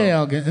 really One will. day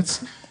I'll get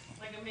it's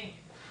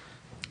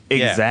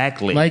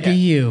Exactly. like a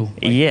you.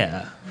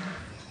 Yeah.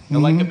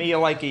 Like a me,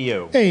 like a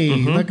you. Hey,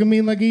 like a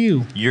me, like a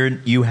you.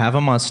 You have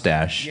a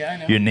mustache. Yeah, I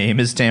know. Your name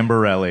is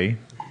Tamborelli.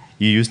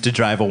 You used to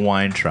drive a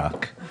wine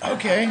truck.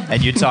 Okay.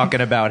 And you're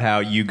talking about how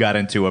you got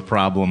into a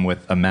problem with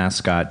a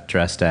mascot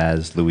dressed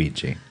as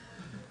Luigi.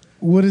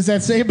 What does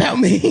that say about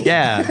me?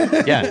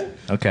 Yeah.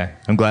 Okay.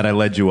 I'm glad I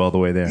led you all the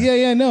way there.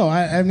 Yeah, no.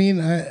 I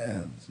mean,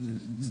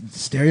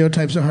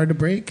 stereotypes are hard to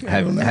break.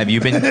 Have you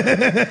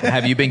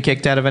been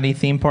kicked out of any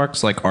theme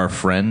parks like our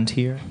friend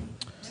here?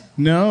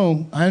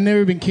 No, I've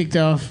never been kicked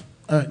out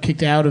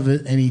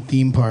of any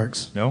theme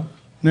parks. No?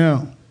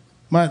 No.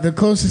 The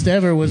closest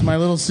ever was my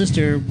little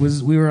sister.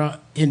 We were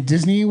in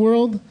Disney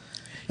World,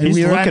 and He's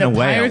we were looking on the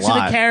away a Pirates of the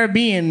lot.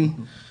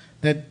 Caribbean.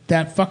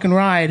 That fucking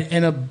ride,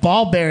 and a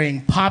ball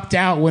bearing popped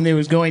out when it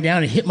was going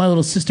down and hit my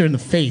little sister in the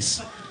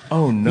face.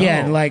 Oh no!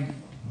 Yeah,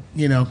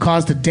 and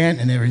caused a dent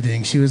and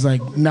everything. She was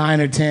like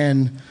 9 or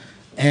 10,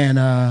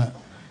 and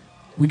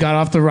we got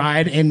off the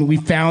ride and we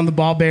found the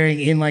ball bearing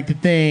in the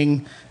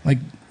thing,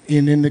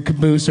 in the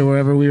caboose or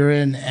wherever we were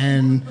in,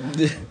 and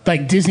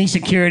Disney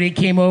security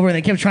came over and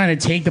they kept trying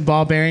to take the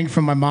ball bearing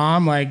from my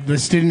mom.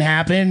 This didn't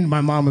happen.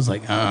 My mom was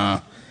like,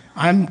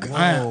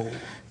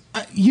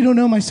 you don't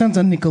know my son's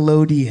on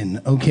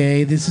Nickelodeon,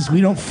 okay?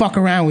 We don't fuck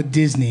around with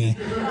Disney,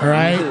 all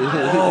right?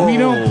 We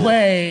don't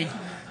play.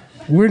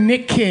 We're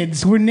Nick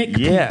kids. We're Nick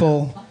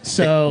people.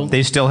 So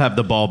They still have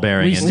the ball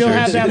bearing we in still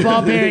have Jersey. that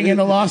ball bearing, and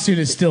the lawsuit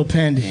is still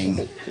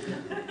pending.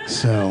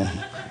 So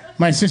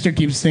my sister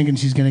keeps thinking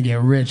she's going to get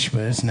rich,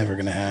 but it's never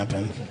going to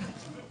happen.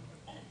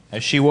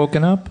 Has she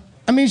woken up?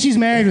 I mean, she's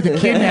married with a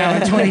kid now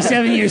and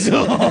 27 years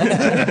old.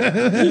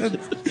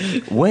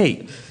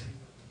 Wait.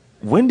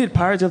 When did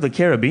Pirates of the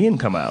Caribbean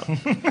come out?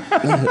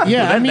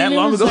 Yeah, that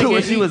long ago?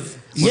 When she was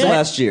It was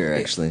last year,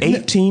 actually.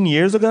 18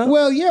 years ago?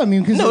 Well, yeah, I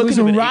mean, because No, it it was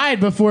a could've been ride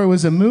before it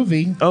was a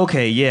movie.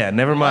 Okay, yeah,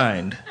 never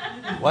mind.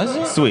 Was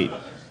it? Sweet.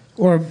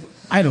 Or,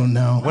 I don't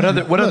know. What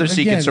other Look, secrets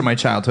again, from my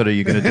childhood are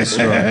you going to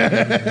destroy?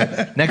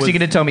 Next, you're going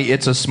to tell me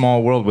It's a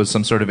Small World was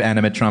some sort of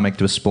animatronic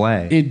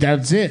display.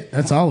 That's it.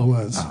 That's all it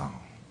was. Oh.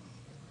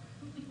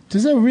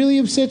 Does that really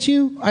upset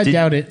you? I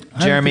doubt it. I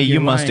don't Jeremy, think you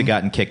you're must have lying.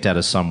 gotten kicked out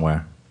of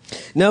somewhere.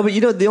 No, but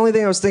the only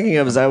thing I was thinking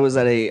of is I was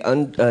at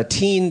a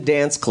teen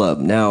dance club.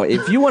 Now,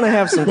 if you want to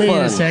have some Wait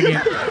fun, a second.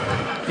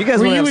 you guys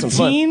Were want to you have a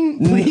some teen?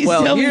 fun. Please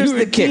Well, tell me here's you were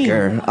the a teen.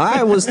 kicker.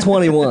 I was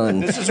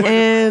 21. This is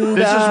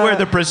where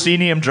the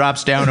proscenium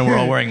drops down and we're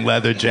all wearing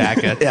leather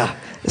jackets. Yeah.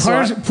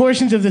 So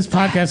Portions of this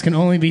podcast can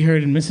only be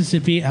heard in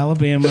Mississippi,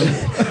 Alabama.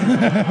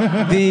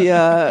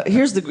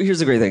 here's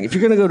the great thing. If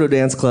you're going to go to a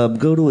dance club,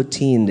 go to a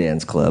teen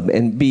dance club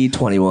and be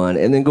 21,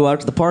 and then go out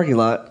to the parking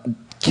lot,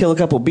 kill a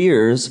couple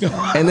beers,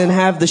 and then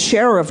have the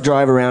sheriff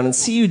drive around and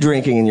see you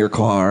drinking in your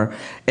car,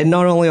 and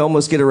not only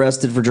almost get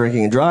arrested for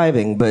drinking and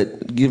driving, but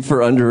for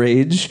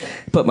underage.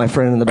 Put my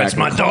friend in the back. That's of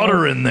the my car.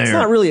 daughter in there. It's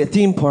not really a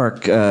theme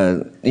park,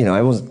 I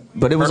was,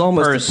 but it was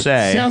almost per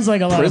se. Sounds like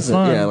a lot prison,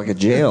 of fun. yeah, like a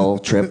jail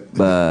trip.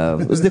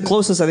 It was the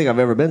closest I think I've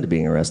ever been to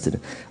being arrested.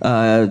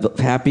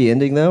 Happy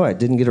ending though. I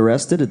didn't get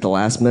arrested at the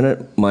last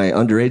minute. My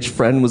underage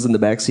friend was in the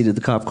backseat of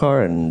the cop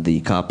car, and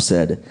the cop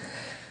said,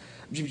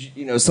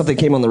 something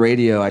came on the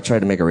radio. I tried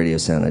to make a radio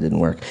sound. It didn't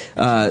work.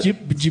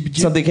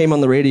 Something came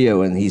on the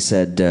radio, and he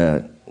said,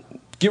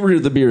 "Get rid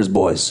of the beers,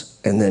 boys,"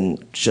 and then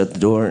shut the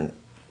door and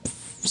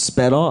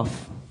sped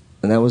off.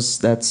 And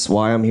that's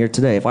why I'm here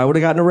today. If I would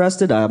have gotten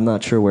arrested, I'm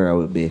not sure where I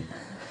would be.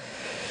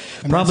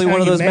 Probably how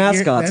one of you those met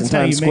mascots in that's how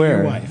Times you met your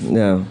Square. wife.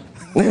 No.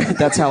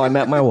 That's how I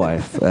met my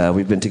wife.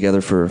 We've been together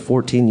for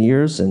 14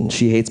 years, and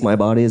she hates my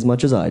body as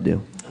much as I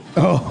do.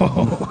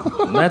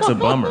 That's a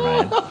bummer,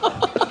 man.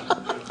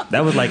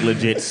 That was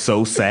legit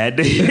so sad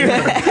to hear.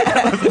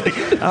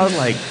 I was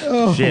like,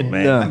 shit,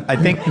 man. No. I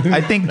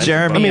think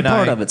Jeremy I mean, and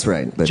part I, of it's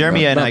right. But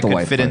Jeremy and not I the could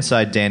wife fit part.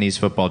 inside Danny's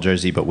football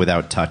jersey, but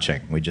without touching.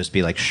 We'd just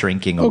be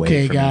shrinking away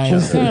Okay, from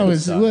guys, each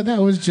other.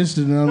 that was just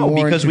an No,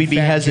 unwarranted because we'd be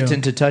fat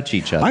hesitant joke. to touch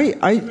each other.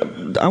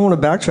 I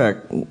want to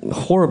backtrack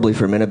horribly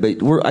for a minute,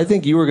 but I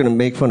think you were going to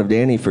make fun of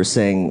Danny for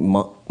saying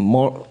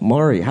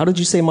Mario. How did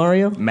you say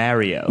Mario?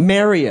 Mario.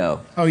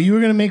 Mario. Oh, you were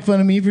gonna make fun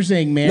of me for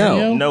saying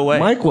Mario? No way.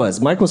 Mike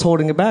was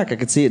holding it back. I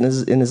could see it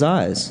in his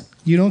eyes.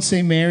 You don't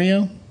say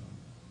Mario?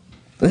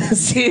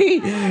 See?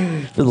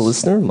 For the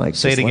listener, Mike.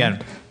 Say it just again.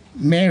 laughed.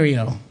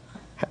 Mario.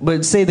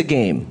 But say the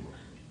game.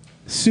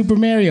 Super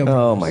Mario Bros.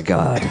 Oh my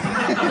God.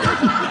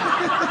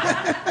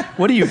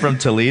 What are you from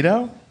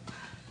Toledo?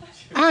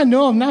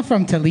 No, I'm not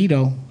from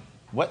Toledo.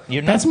 What?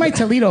 You're not. That's my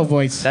Toledo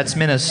voice. That's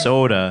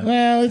Minnesota.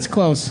 Well, it's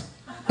close.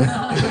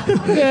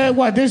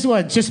 There's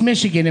just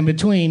Michigan in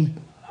between,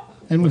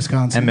 and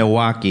Wisconsin. And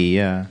Milwaukee,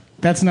 yeah.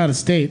 That's not a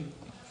state.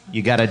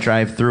 You got to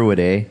drive through it,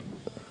 eh?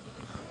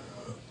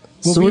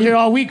 We'll So be we- here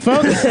all week,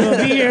 folks. We'll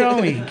be here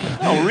all week.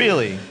 Oh,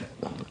 really?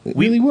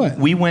 Really what?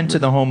 We went to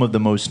the home of the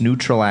most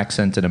neutral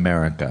accent in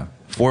America,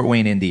 Fort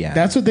Wayne, Indiana.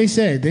 That's what they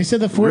said. They said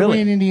that Fort Really?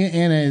 Wayne,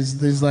 Indiana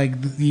is like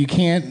you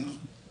can't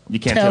You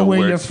can't tell where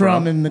where you're it's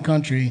from in the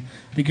country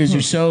because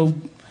you're so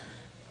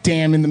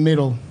damn in the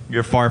middle.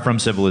 You're far from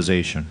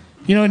civilization.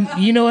 You know,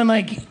 in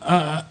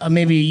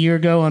maybe a year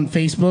ago on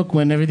Facebook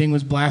when everything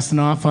was blasting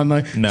off on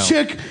No.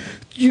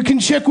 you can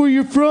check where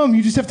you're from.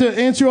 You just have to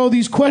answer all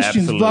these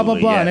questions, blah, blah,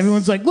 Absolutely, blah. yes. And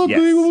everyone's like, look, Yes.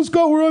 we almost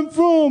got where I'm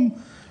from.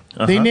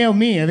 They nailed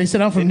me. They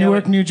said I'm from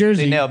Newark, New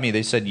Jersey. They nailed me.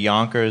 They said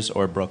Yonkers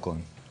or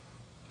Brooklyn.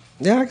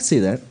 Yeah, I can see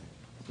that.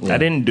 I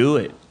didn't do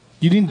it.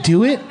 You didn't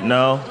do it?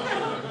 No.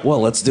 Well,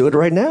 let's do it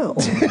right now.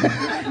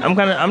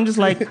 I'm just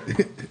like,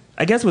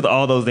 I guess with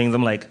all those things,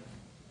 I'm like,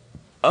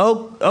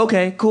 oh,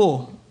 okay,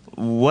 cool.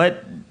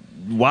 What?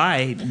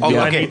 Why do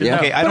I need to know?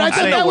 Okay, But I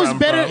thought that was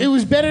better. It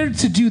was better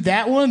to do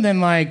that one than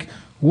like,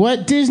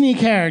 what Disney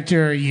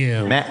character are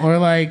you? Or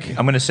like,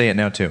 I'm going to say it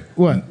now too.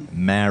 What?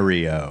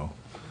 Mario.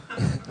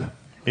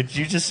 You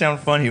just sound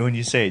funny when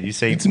you say it. You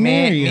say It's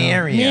Mario.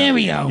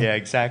 Mario. Yeah,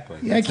 exactly.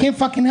 Yeah, I can't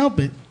fucking help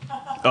it.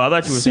 Oh, I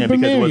thought you were saying Super because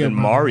it Mario wasn't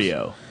Brothers.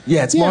 Mario.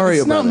 Yeah, it's Mario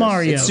it's Brothers. not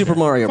Mario. It's Super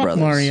Mario Fuck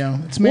Brothers. Mario.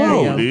 It's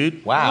Mario. Whoa,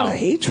 dude. Wow. What a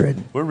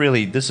hatred. We're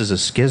really, this is a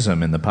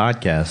schism in the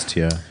podcast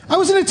here. I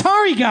was an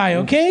Atari guy,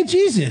 okay?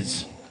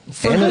 Jesus.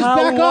 For Just how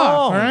back long?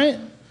 off, all right?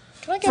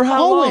 For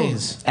how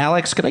Always.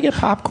 Alex, could I get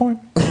popcorn?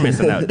 You're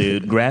missing out,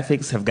 dude.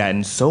 Graphics have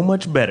gotten so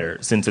much better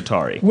since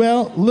Atari.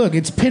 Well, look,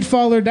 it's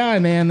Pitfall or Die,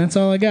 man. That's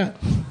all I got.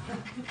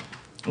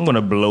 I'm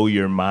gonna blow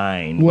your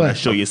mind when What? I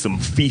show you some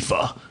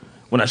FIFA.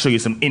 When I show you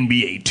some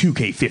NBA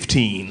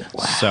 2K15.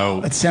 So,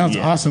 That sounds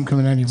awesome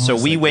coming out of your voice. so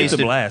we like wasted,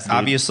 blast, dude.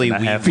 obviously And I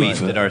we have fun.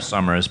 wasted our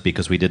summers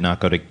because we did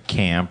not go to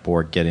camp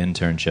or get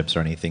internships or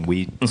anything.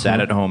 We sat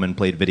at home and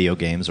played video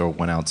games or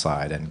went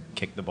outside and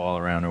kicked the ball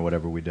around or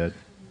whatever we did.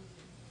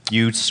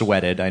 You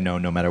sweated, I know,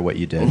 no matter what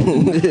you did.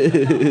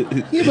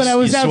 Yeah, but I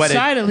was You sweated-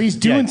 outside at least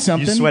doing Yeah,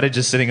 something. You sweated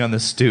just sitting on the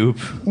stoop,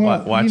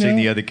 Well, watching you know.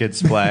 the other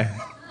kids play.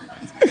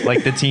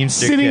 Like the team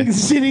stick sitting kid.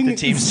 sitting the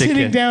team stick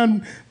sitting kid.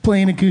 down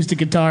playing acoustic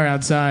guitar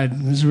outside.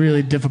 It was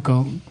really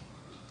difficult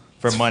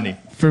For money.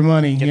 for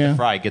money. Get yeah. the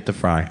fry, get the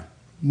fry.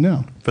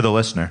 No. For the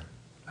listener.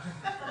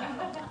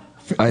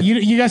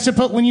 You guys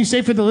supposed when you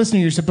say for the listener,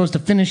 you're supposed to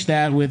finish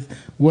that with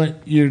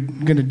what you're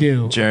gonna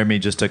do. Jeremy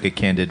just took a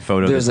candid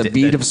photo. There's a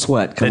bead of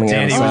sweat coming that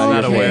Danny was outside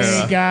not of your aware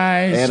face. of.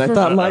 guys. And I for-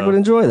 thought Mike would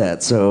enjoy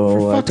that, so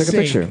for I fuck's took a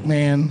sake, picture.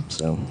 man.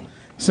 So,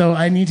 So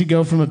I need to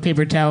go from a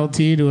paper towel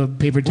tee to a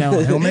paper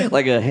towel helmet.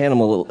 like a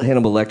Hannibal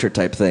Lecter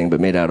type thing, but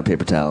made out of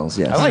paper towels.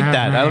 Yes. I like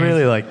that. I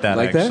really like that,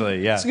 Like that?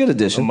 actually. Yeah. It's a good A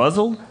addition.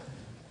 muzzle?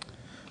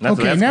 That's what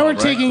Okay, that's now we're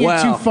called, right? taking it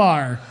Wow. too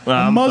far. Well, a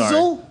I'm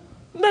muzzle?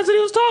 That's what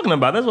he was talking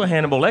about. That's what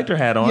Hannibal Lecter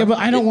had on. Yeah, but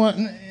I don't want.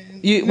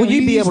 You'd be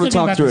he's able to talking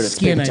talk about through the it. It's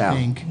skin, paper towel. I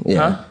think. Yeah.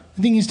 Huh?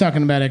 I think he's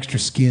talking about extra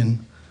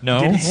skin. No.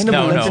 Did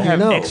Hannibal no, Lecter no. have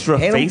No. extra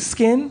Hannibal- face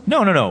skin?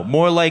 No.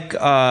 More like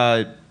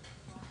a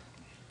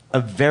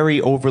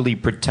very overly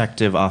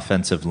protective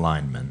offensive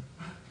lineman.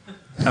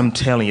 I'm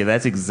telling you,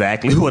 that's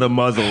exactly what a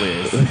muzzle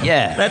is.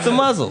 Yeah. That's a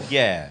muzzle.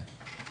 Yeah.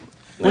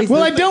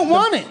 Well, I don't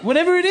want it.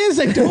 Whatever it is,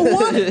 I don't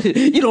want it.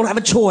 You don't have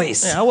a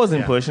choice. Yeah, I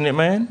wasn't pushing it,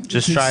 man.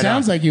 Just It try it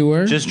sounds out. like you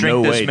were. Just drink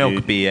No this way, milk,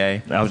 dude.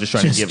 BA. I was just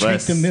trying Just to give drink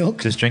us the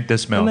milk. Just drink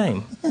this the milk.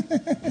 name.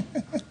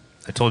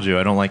 I told you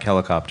I don't like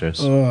helicopters.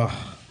 Ugh.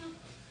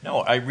 No,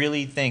 I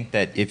really think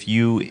that if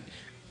you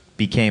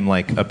became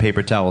like a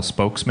paper towel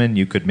spokesman,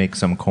 you could make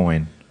some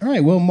coin. All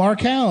right. Well, Mark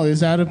Howell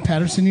is out of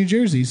Patterson, New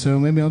Jersey, so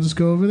maybe I'll just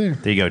go over there.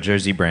 There you go,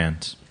 Jersey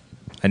brand.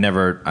 I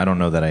don't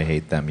know that I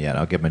hate them yet.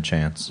 I'll give them a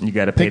chance. You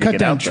got to pay They to cut get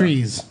down out, though.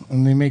 trees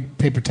and they make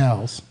paper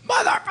towels.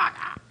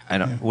 I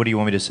don't. What do you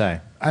want me to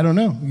say? I don't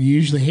know. You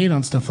usually hate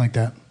on stuff like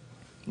that.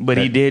 But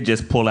he did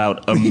just pull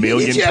out a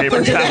million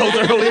paper towels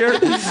earlier.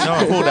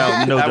 No, Pulled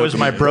out no that was joke.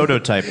 my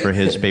prototype for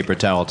his paper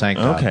towel tank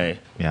top. Okay.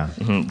 Yeah.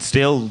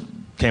 Still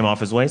came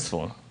off as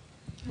wasteful.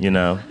 You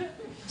know?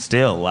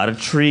 Still, a lot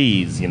of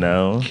trees, you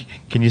know?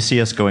 Can you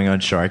see us going on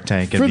Shark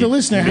Tank? For the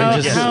listener, and how-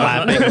 just how-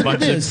 slapping look a at bunch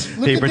this. of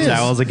Look at paper this.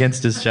 towels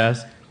against his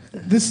chest?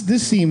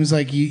 This seems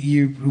like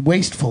you're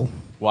wasteful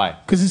Why?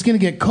 because it's going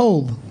to get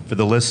cold. For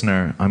the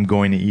listener, I'm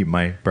going to eat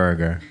my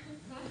burger.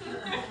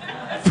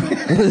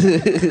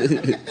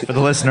 For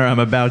the listener, I'm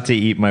about to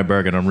eat my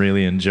burger and I'm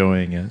really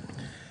enjoying it.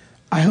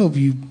 I hope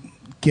you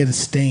get a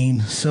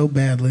stain so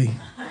badly.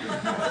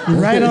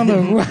 Right on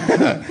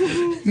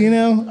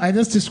the,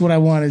 that's just what I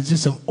want is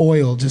just some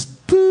oil,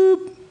 just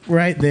boop,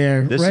 right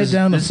there,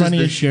 down the front of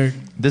your shirt.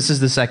 This is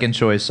the second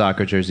choice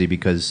soccer jersey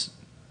because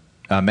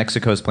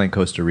Mexico's playing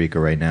Costa Rica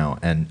right now,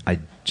 and I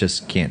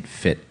just can't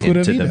fit Pura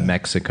into the vida.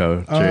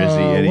 Mexico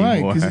jersey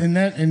anymore. Why?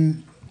 'Cause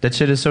That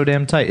shit is so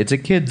damn tight. It's a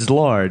kid's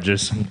large or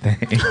something.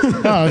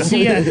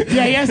 He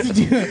has to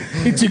do.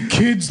 It's a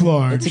kid's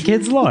large. It's a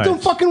kid's large.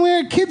 Don't fucking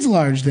wear a kid's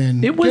large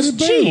then. It was Get a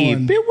better cheap.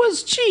 one. It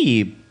was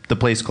cheap. The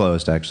place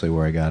closed, actually,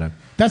 where I got it.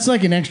 That's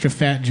like an extra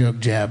fat joke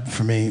jab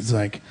for me. It's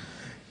like,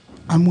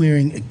 I'm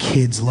wearing a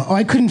kid's large. Oh,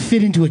 I couldn't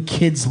fit into a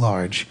kid's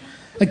large.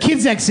 A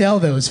kid's XL,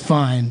 though, is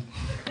fine.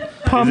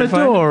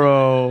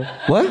 Pomodoro.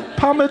 What?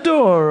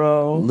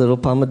 Pomodoro. Little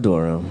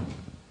Pomodoro.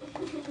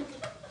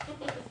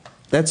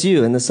 That's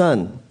you in the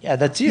sun. Yeah,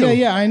 that's you.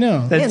 Yeah, I know.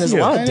 Man, there's a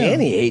lot I of know.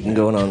 Danny hating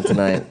going on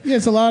tonight. Yeah,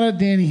 it's a lot of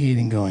Danny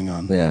hating going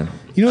on. Yeah.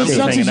 You know what I'm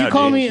sucks hanging is you out,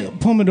 call Danny. me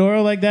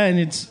Pomodoro like that,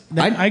 and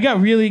I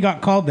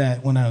got called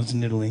that when I was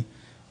in Italy,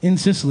 in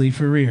Sicily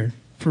for rear.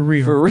 For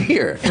rear. For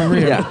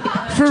rear. Yeah.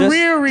 For Just-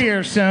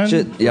 rear, son.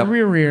 yep.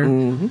 For rear.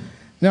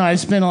 No, I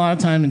spent a lot of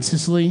time in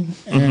Sicily,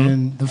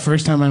 and the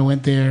first time I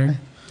went there,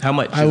 How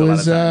much? I is a lot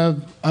was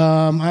of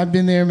time? I've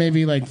been there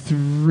maybe like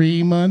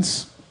 3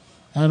 months.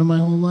 out of my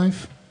whole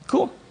life.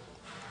 Cool.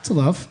 It's a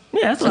love.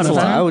 Yeah, that's a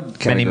lot. I would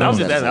kind of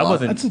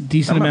That's a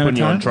decent I'm not amount putting of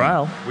you time. on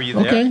trial. Were you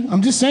there? Okay,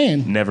 I'm just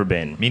saying. Never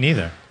been. Me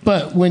neither.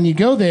 But when you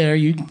go there,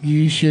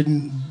 you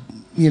shouldn't.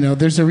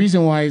 There's a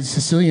reason why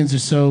Sicilians are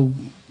so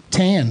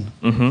tan.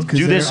 Do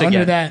They're this under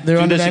again. that. They're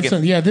Do under this that. again.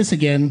 sun. Yeah, this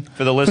again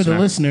For the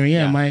listener.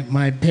 Yeah, Yeah.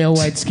 my pale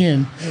white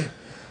skin.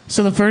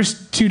 So the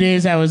first 2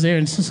 days I was there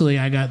in Sicily,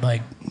 I got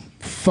like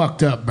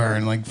fucked up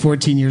burn, like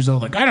 14 years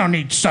old. Like I don't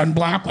need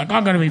sunblock. Like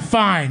I'm gonna be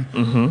fine.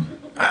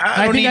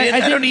 I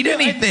don't need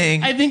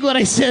anything. I think what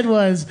I said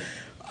was,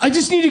 I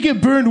just need to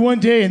get burned one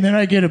day and then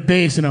I get a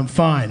base and I'm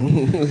fine.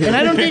 And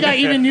I don't think I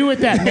even knew what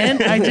that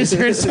meant. I just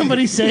heard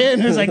somebody say it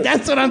and I was like,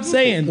 that's what I'm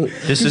saying.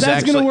 This is that's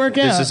actually going to work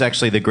out. This is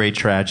actually the great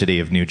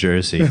tragedy of New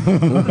Jersey.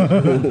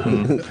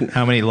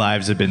 How many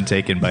lives have been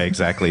taken by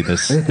exactly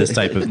this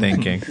type of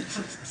thinking?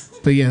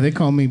 But yeah, they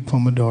call me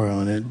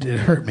Pomodoro and it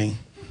hurt me.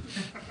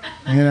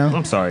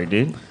 I'm sorry,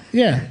 dude.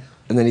 Yeah.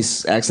 And then he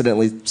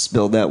accidentally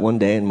spilled that one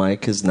day, and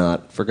Mike has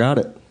not forgot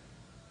it.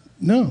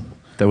 No.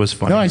 That was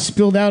funny. No, I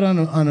spilled out on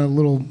a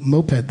little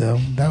moped though.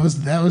 That was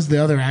the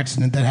other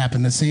accident that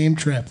happened the same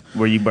trip.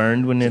 Were you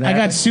burned when it I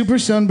happened? got super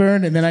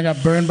sunburned and then I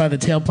got burned by the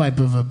tailpipe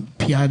of a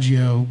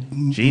Piaggio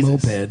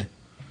Jesus. moped.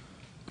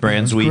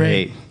 Brands we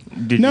Great.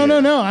 hate.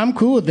 No, I'm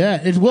cool with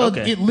that.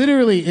 Okay. It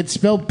literally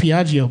spelled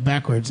Piaggio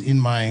backwards in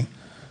my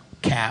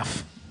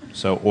calf.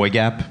 So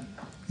Oigap.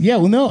 Yeah,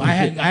 well, no,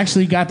 I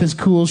actually got this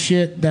cool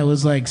shit that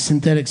was like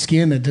synthetic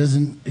skin that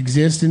doesn't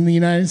exist in the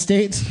United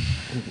States.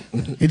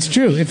 It's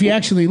true. If you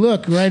actually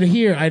look right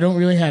here, I don't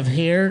really have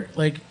hair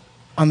like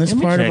on this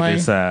part of Check my.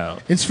 this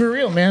out. It's for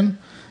real, man.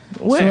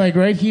 Where? So like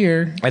right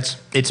here,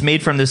 It's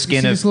made from the you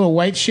skin see of this little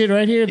white shit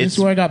right here. This It's- is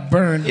where I got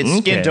burned. it's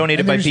skin Okay. donated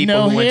And by there's people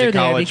no who went hair to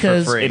there college for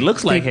because free. It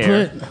looks like They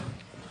hair. put-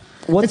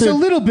 What It's a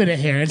little bit of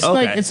hair. It's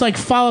Okay. like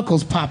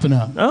follicles popping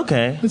up.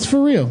 Okay. It's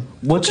for real.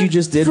 What you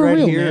just did For right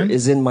real, here man.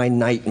 is in my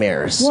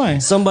nightmares. Why?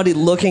 Somebody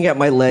looking at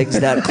my legs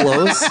that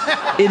close.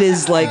 It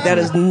is like that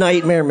is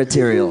nightmare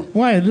material.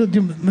 Why?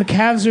 The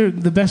calves are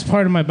the best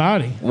part of my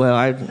body. Well,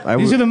 I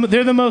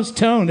They're the most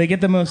toned. They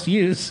get the most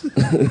use.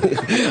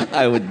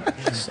 I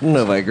don't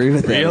know if I agree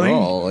with that Really? at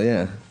all.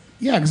 Yeah.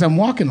 Yeah, because I'm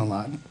walking a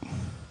lot.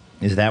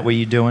 Is that what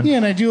you're doing? Yeah,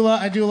 and I do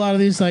a lot of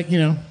these, like,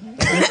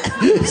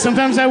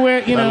 sometimes I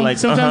wear, Like,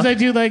 sometimes I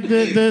do like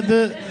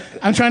the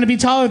I'm trying to be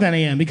taller than I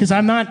am because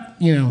I'm not,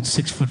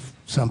 6 foot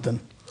something.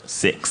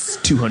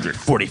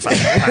 245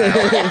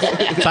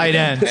 pounds. Tight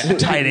end.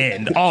 Tight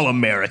end, all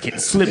American,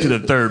 slipped to the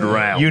third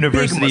round.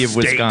 University Big of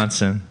mistake.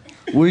 Wisconsin.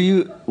 Were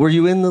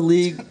you in the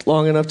league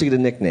long enough to get a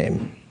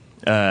nickname?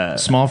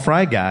 Small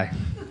fry guy.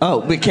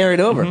 Oh, but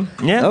carried over.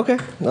 Yeah. Okay. I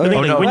think, like,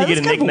 when you That's get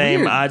a kinda nickname,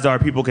 weird. odds are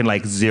people can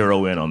like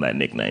zero in on that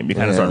nickname. You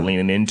kind of Yeah. start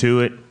leaning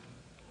into it.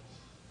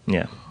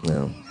 Yeah,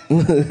 No.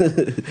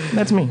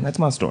 that's me. That's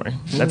my story.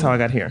 That's how I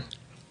got here.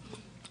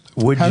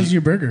 How's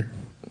your burger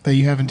that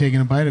you haven't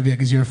taken a bite of yet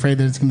because you're afraid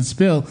that it's going to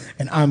spill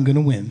and I'm going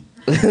to win?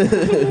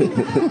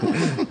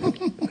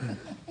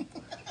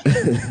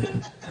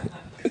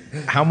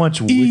 How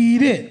much?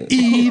 Eat it,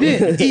 eat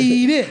it,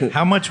 eat it.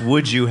 How much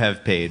would you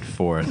have paid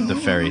for the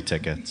ferry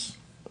tickets?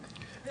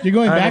 You're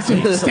going back to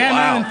Honestly, Staten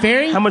wow. Island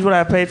Ferry? How much would I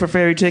have paid for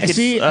ferry tickets?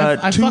 See, I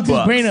 $2. fucked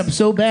his brain up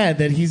so bad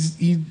that he's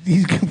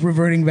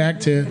reverting back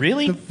to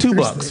Really?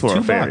 $2 for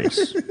a ferry.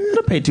 $2. I'd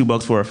have paid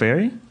 $2 for a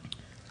ferry.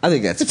 I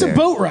think that's It's fair. a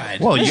boat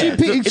ride. Well, It yeah, should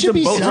be- it it's should a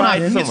be boat something.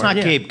 ride. It's not Somewhere,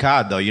 yeah. Cape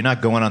Cod though. You're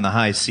not going on the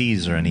high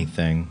seas or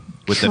anything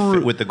with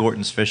the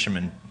Gorton's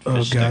fishermen. Oh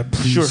fish God,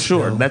 stick. please.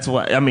 Sure. no. That's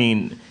why. I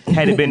mean,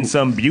 had it been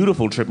some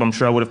beautiful trip, I'm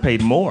sure I would have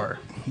paid more.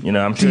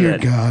 I'm sure Dear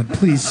that. God,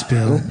 please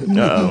spill.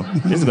 Uh-oh.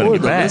 This is going Or to be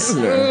the bad.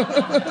 listener.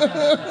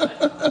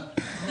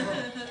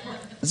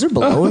 Is there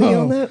bologna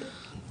on that?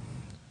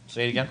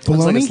 Say it again. Looks like a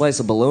Bologna? slice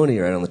of bologna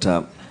right on the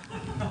top.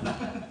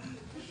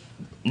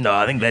 No,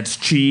 I think that's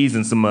cheese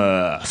and some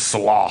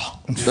slaw.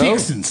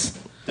 Fixins.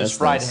 There's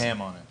fried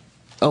ham on it.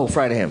 Oh,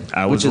 fried ham.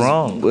 I was which is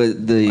wrong.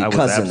 The I was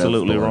cousin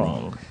absolutely of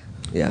bologna. wrong.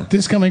 Yeah.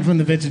 This coming from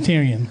the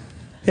vegetarian.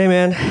 Hey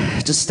man,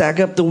 just stack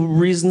up the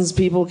reasons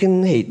people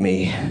can hate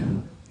me.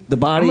 The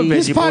body. I'm a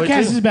This veggie boy,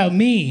 podcast too. is about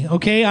me,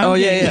 okay? I'm Oh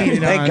yeah, getting yeah.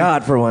 hated Thank on.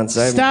 God for once.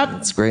 Stop.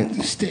 It's great.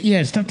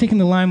 Stop taking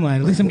the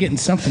limelight. At least I'm getting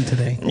something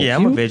today. Yeah,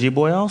 I'm a veggie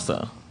boy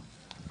also.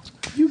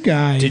 You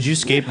guys. Did you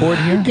skateboard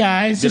You here?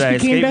 guys Did just I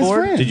became best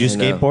skateboard? friends. Did you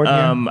skateboard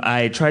here?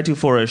 I tried to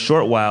for a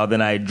short while,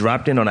 then I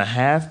dropped in on a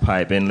half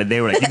pipe, and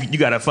they were like, "You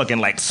gotta fucking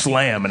like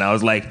slam," and I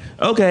was like,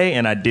 "Okay,"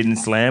 and I didn't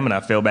slam, and I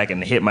fell back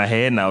and hit my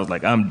head, and I was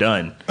like, "I'm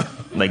done."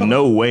 Like,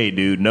 no way,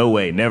 dude, no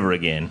way, never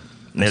again.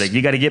 And they're like,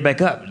 "You got to get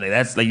back up." Like,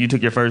 that's like you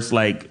took your first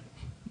like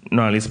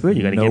gnarly spirit.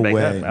 You got to No get back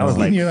way, up. I was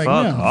no. like, You're like,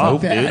 "Fuck no, off,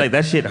 fuck that." dude!" Like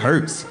that shit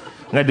hurts.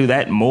 I gotta do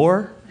that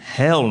more?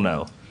 Hell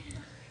no.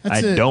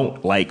 That's I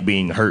don't like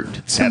being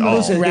hurt Some at of the all.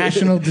 most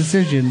rational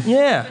decision.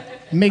 Yeah,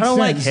 It makes I don't sense.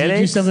 like You do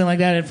headaches. something like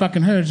that, it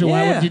fucking hurts. So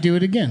why Yeah. would you do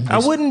it again? I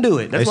wouldn't do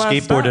it. That's why I I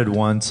skateboarded stopped.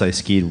 once. I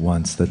skied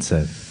once. That's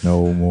it.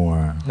 No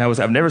more.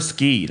 I've never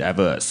skied. I've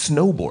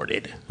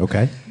snowboarded.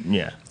 Okay.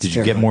 Yeah. Did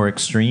you get more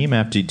extreme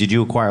after? Did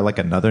you acquire like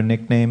another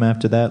nickname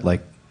after that,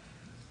 like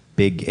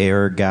Big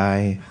Air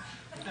Guy?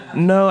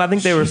 No, I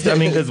think they were. I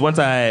mean, because once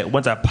I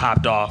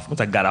got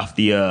off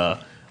the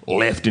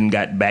lift and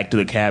got back to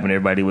the cabin,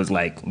 everybody was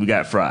like, "We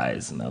got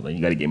fries," and I was like,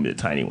 "You got to give me the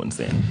tiny ones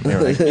then." They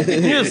were like,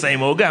 "You're the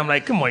same old guy." I'm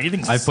like, "Come on, you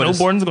think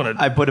snowboarding's gonna?"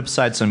 I put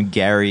aside some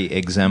Gary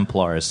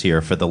exemplars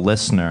here for the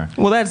listener.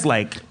 Well, that's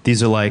like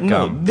These are like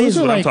no. These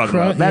are what I'm talking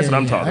about. That's what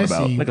I'm talking I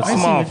about. see. Like a I see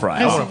small what- fry. I I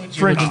see want what a you're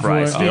French looking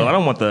fry for, still. yeah.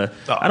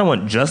 I don't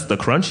want just the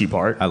crunchy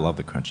part. I love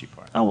the crunchy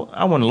part. I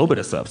want a little bit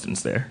of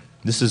substance there.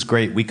 This is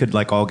great. We could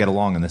like all get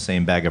along in the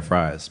same bag of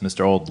fries.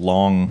 Mr. Old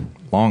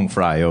Long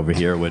Fry over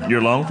here would.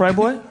 You're a long fry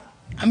boy.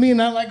 I mean,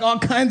 I like all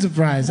kinds of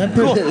fries. I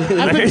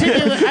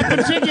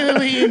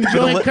particularly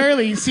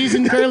enjoy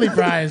seasoned curly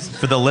fries.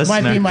 For the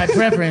listener. Might be my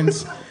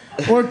preference.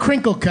 Or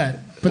crinkle cut,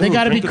 but they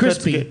got to be Crinkle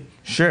cut's crispy. good.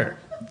 Sure.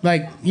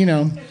 Like, They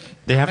have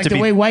like to the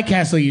be. way White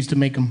Castle used to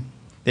make them.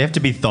 They have to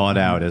be thawed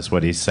out, is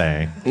what he's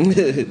saying.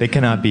 They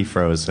cannot be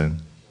frozen.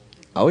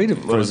 I'll eat a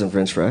frozen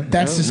French fry.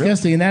 That's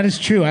disgusting, and that is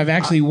true. I've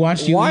actually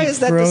watched you Why eat is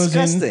that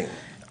frozen. disgusting?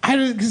 I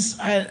You're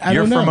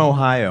don't know. from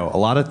Ohio. A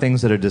lot of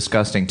things that are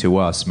disgusting to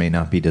us may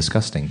not be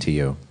disgusting to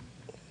you.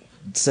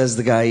 Says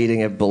the guy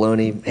eating a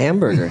bologna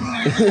hamburger.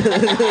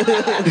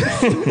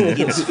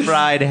 It's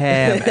fried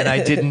ham, and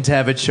I didn't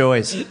have a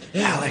choice.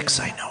 Alex,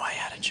 I know I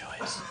had a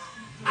choice.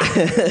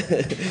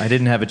 I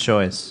didn't have a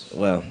choice.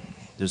 Well,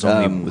 There's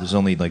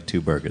only like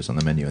 2 burgers on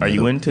the menu. and Are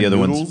you into the other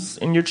noodles ones?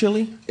 in your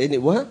chili?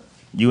 what?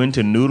 You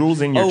into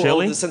noodles in your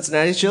chili? the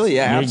Cincinnati chili?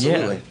 Yeah, Yeah,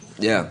 absolutely.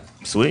 Yeah.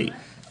 Sweet.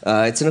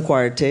 It's an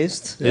acquired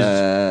taste.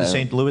 Does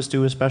St. Louis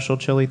do a special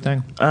chili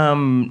thing?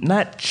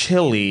 Not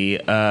chili.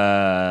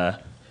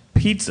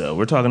 Pizza.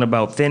 We're talking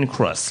about thin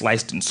crust,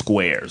 sliced in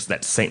squares.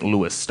 That's St.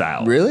 Louis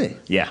style. Really?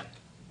 Yeah.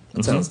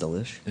 That sounds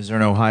delish. Is there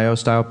an Ohio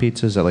style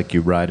pizza? Is that like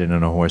you ride in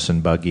on a horse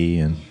and buggy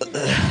and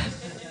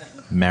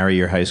marry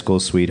your high school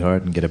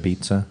sweetheart and get a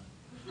pizza?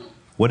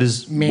 What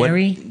is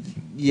Mary?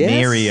 Yes.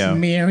 Mario.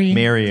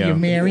 Mario. You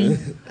marry?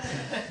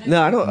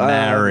 No, I don't.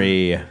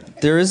 Mary.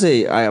 There is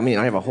I have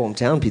a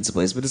hometown pizza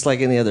place, but it's like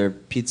any other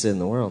pizza in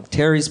the world.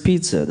 Terry's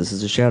Pizza. This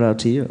is a shout out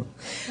to you.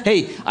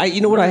 Hey,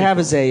 you know what I have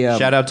is a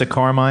Shout out to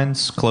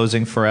Carmine's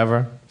closing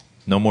forever.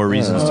 No more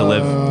reasons to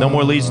live. No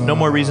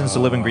more reasons to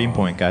live in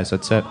Greenpoint, guys.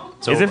 That's it.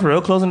 Is it for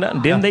real closing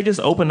down? Didn't they just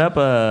open up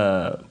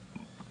a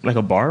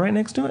bar right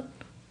next to it?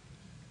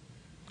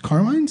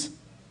 Carmine's?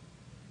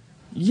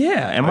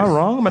 Yeah. Am I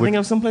wrong? Am I thinking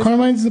of someplace?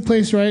 Carmine's is the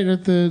place right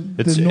at the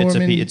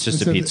Norman. It's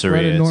just a right at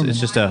pizzeria. Norman. It's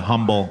just a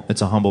humble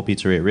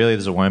pizzeria. Really,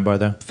 there's a wine bar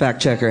there.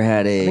 fact checker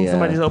had I think a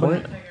somebody's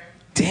opened point. it.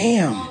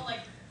 Damn. Like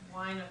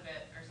wine a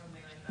bit or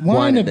something like that.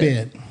 Wine a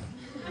bit.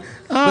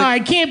 Oh, I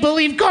can't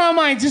believe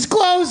Carmine's is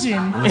closing.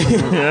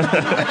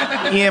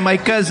 Yeah, my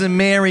cousin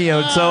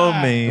Mario told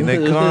me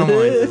that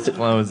Carmine's is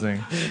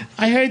closing.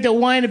 I heard that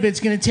Wine a bit's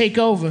going to take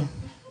over.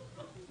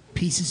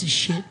 Pieces of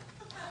shit.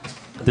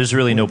 There's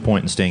really no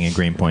point in staying in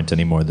Greenpoint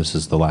anymore. This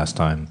is the last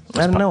time.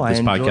 I don't know. This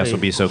I podcast enjoy- will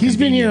be so He's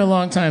been here a convenient.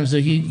 long time, so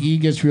he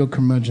gets real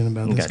curmudgeon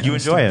about this. Gotcha. kind You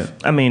of enjoy stuff.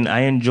 it. I mean,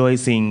 I enjoy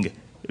seeing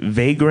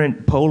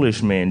vagrant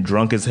Polish men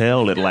drunk as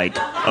hell at like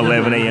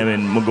 11 a.m.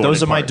 in McGordy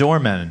Those are my Park.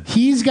 doormen.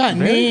 He's got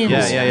names.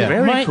 Yeah, yeah, yeah.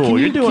 Very Mike, cool. can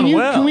You're you- doing can you-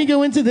 well. Can we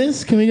go into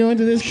this? Can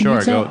you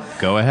Sure, tell-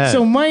 go ahead.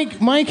 So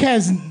Mike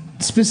has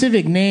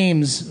specific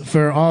names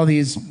for all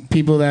these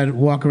people that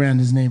walk around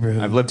his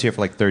neighborhood. I've lived here for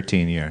like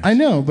 13 years. I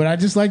know, but I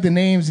just like the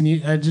names, and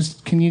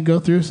can you go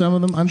through some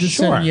of them? I'm just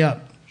Sure. setting you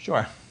up.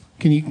 Sure.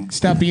 Can you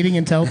stop eating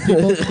and tell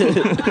people?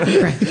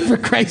 For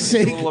Christ's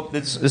sake. Well,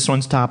 this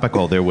one's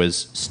topical. There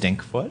was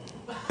Stinkfoot.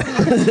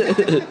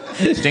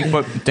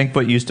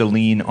 Stinkfoot used to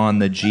lean on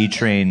the G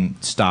train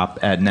stop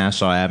at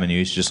Nassau Avenue. He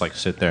used to just like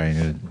sit there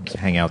and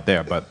hang out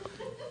there. But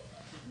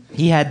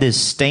he had this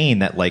stain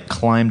that like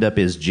climbed up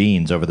his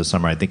jeans over the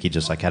summer. I think he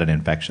just like had an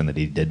infection that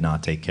he did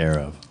not take care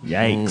of.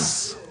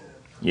 Yikes.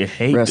 You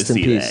hate Rest to in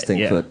see peace, that.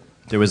 Stinkfoot.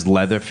 There was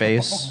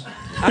Leatherface.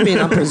 I mean,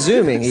 I'm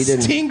presuming he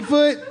didn't.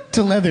 Stinkfoot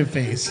to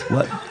Leatherface.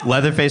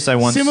 Leatherface, I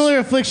once. Similar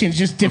afflictions,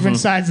 just different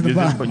sides of the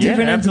body, Yeah,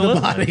 different ends of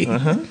the absolutely.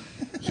 body.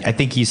 I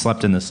think he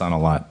slept in the sun a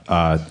lot.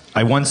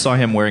 I once saw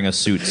him wearing a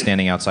suit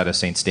standing outside of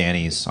St.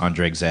 Stanley's on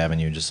Driggs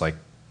Avenue, just like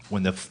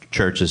when the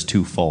church is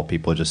too full,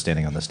 people are just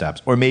standing on the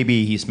steps. Or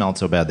maybe he smelled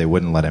so bad they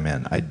wouldn't let him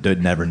in.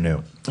 Never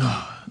knew.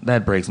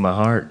 That breaks my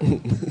heart.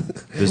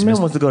 This man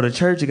wants to go to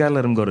church. You gotta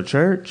let him go to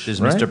church.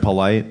 There's right? Mr.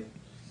 Polite.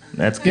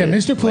 That's Yeah, good.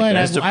 Mr. Polite.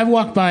 Like that. I've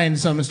walked by and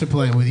saw Mr.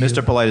 Polite with you.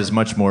 Mr. Polite is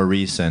much more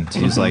recent.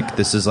 He's like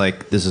this is a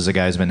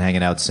guy who's been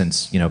hanging out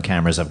since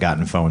cameras have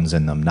gotten phones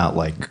in them, not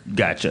like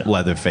Gotcha.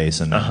 Leatherface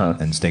and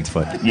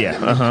Stinkfoot.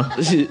 Yeah.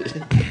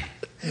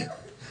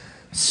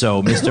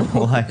 So Mr.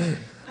 Polite,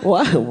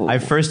 Wow. I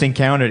first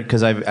encountered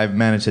because I've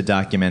managed to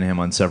document him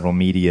on several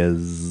media.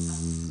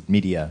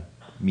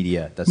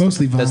 That's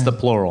Mostly that's the Vine.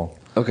 plural.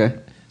 Okay.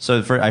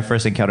 So I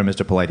first encountered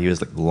Mr. Polite. He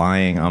was like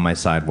lying on my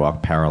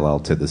sidewalk, parallel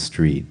to the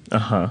street.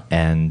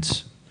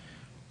 And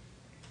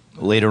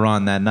later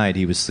on that night,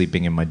 he was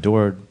sleeping in my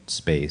door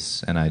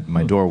space and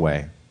my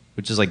doorway,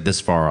 which is like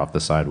this far off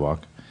the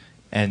sidewalk.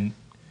 And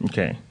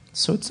Okay.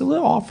 so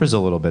offers a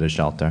little bit of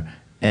shelter.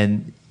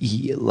 And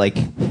he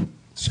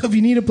So if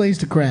you need a place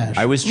to crash,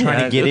 I was trying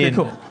Yeah, to get okay, in.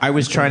 cool. I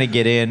was trying to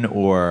get in,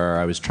 or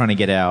I was trying to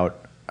get out.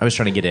 I was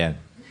trying to get in.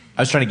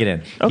 I was trying to get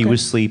in. Okay. He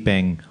was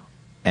sleeping,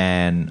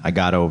 and I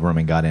got over him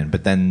and got in.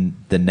 But then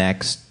the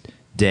next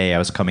day, I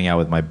was coming out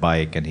with my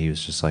bike, and he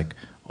was just like,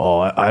 "Oh,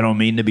 I don't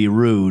mean to be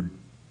rude."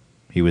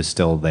 He was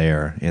still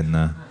there in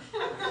the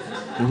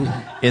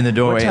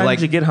doorway. What time like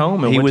did you get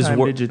home, and he what was time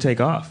wor- did you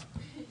take off?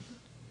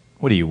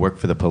 What do you work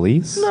for the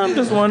police? No, I'm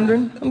just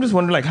wondering.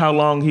 Like how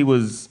long he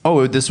was.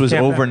 Oh, this was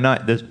Camped out.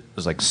 overnight. This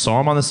was like saw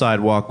him on the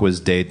sidewalk. Was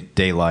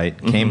daylight.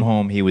 Mm-hmm. Came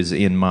home. He was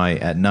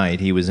at night.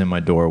 He was in my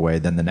doorway.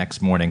 Then the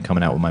next morning,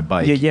 coming out with my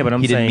bike. Yeah, but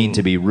I'm he didn't mean saying-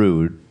 to be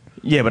rude.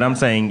 Yeah, but I'm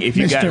saying if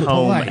you got Mr.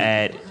 home Polite.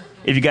 at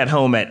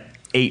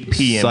 8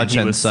 p.m. Such he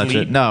and was such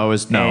a asleep, no. It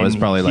was and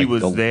probably like he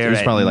was there it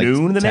was probably at like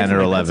noon the 10 next or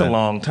day. 11. That's a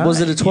long time. Was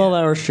it a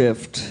 12-hour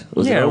shift?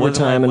 Was it it was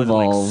overtime was it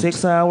like involved?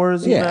 6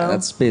 hours. You Yeah, know?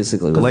 that's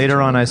basically what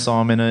Later on, I saw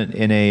him in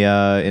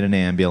an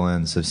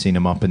ambulance. I've seen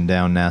him up and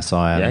down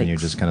Nassau Avenue, Yikes.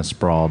 just kind of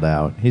sprawled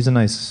out. He's a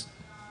nice.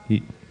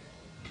 He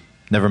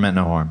never meant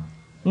no harm.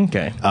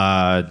 Okay.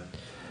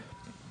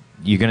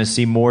 You're going to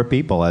see more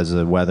people as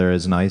the weather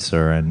is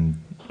nicer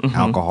and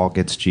alcohol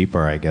gets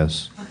cheaper, I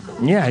guess.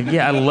 Yeah.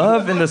 I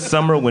love in the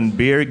summer when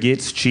beer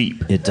gets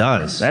cheap. It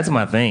does. That's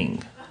my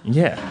thing.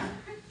 Yeah.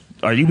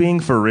 Are you being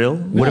for real?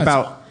 What No,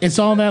 about it's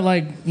all that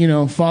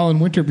fall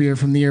and winter beer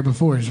from the year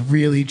before is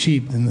really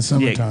cheap in the Yeah,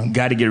 summertime.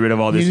 got to get rid of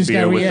all You this just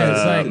beer gotta- with yeah,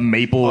 it's like-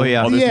 maple. Oh,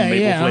 yeah. All this Yeah, maple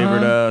yeah,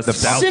 flavored uh-huh.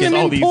 stouts, Cinnamon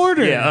all these,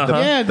 porter. Yeah,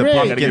 Yeah, the great.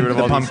 gotta get rid of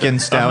all the these- pumpkin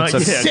stouts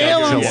of yeah, Sail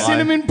gotta on get rid of-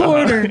 cinnamon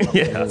porter.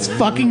 Yeah. It's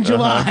fucking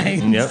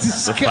July. Yep,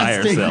 It's the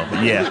fire disgusting.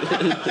 cell. Yeah,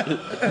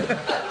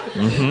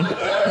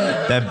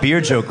 that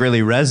beer joke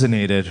really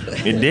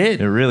resonated? it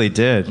did. It really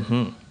did.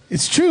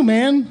 It's true,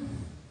 man.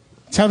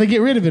 It's how they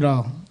get rid of it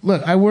all.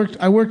 Look, I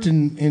worked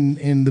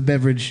in the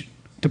beverage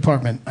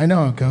department. I know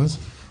how it goes.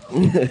 I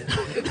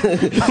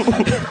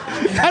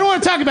don't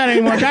want to talk about it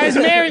anymore, guys.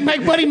 My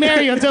buddy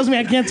Mario tells me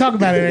I can't talk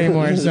about it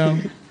anymore. So,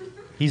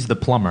 He's the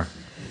plumber.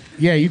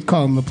 yeah, you'd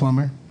call him the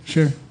plumber.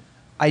 Sure.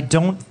 I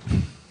don't.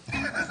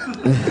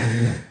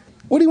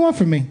 What do you want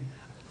from me?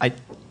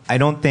 I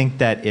don't think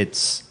that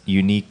it's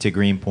unique to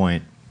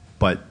Greenpoint,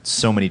 but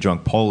so many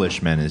drunk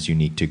Polish men is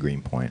unique to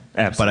Greenpoint.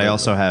 Absolutely. But I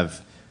also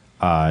have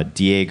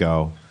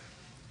Diego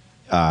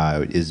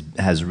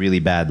has really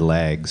bad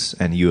legs,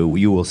 and you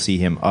will see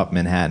him up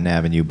Manhattan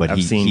Avenue. But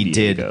I've seen he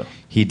Diego.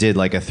 did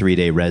like a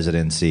 3-day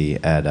residency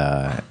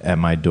at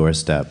my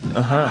doorstep.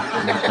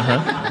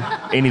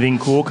 Anything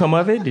cool come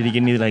of it? Did he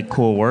get any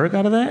cool work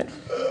out of that?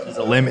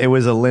 It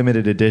was a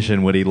limited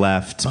edition. What he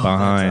left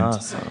behind.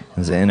 That's awesome. It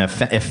was an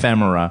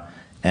ephemera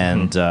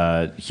and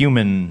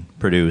human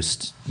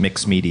produced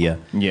mixed media.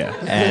 Yeah.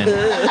 And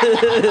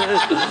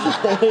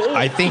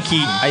I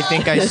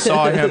think I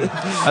saw him.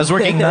 I was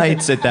working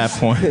nights at that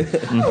point.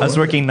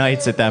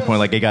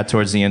 Like I got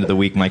towards the end of the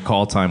week, my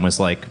call time was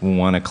like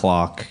 1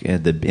 o'clock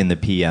in the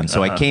PM.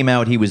 So I came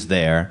out, he was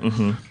there,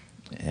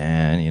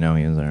 and he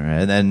was there.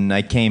 And then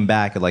I came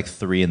back at like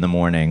 3 in the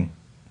morning.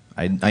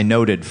 I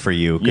noted for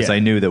you because Yeah. I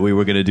knew that we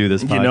were going to do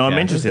this podcast. I'm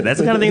interested. That's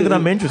the kind of thing that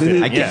I'm interested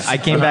in. I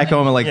came back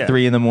home at like Yeah.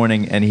 3 in the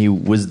morning, and he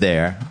was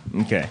there.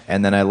 Okay.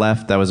 And then I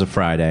left. That was a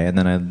Friday. And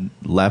then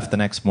I left the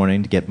next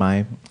morning to get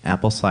my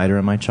apple cider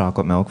and my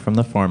chocolate milk from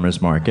the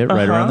farmer's market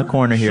right around the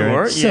corner here.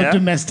 Sure. So Yeah.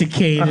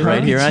 domesticated. Right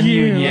Look here at on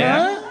you, Union.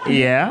 huh?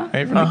 Yeah.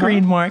 Right from the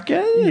green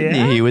market.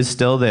 Yeah. He was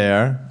still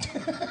there.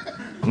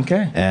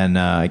 Okay. And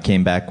I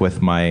came back with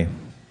my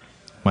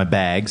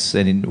bags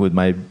and with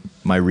my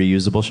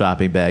reusable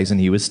shopping bags, and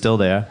he was still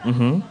there.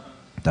 Mm-hmm.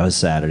 That was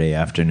Saturday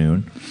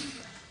afternoon.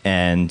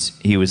 And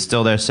he was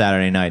still there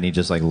Saturday night, and he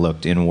just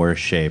looked in worse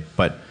shape.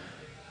 But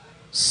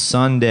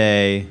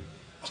Sunday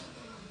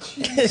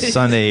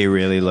he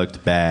really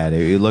looked bad.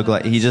 He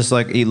looks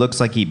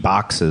like he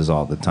boxes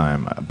all the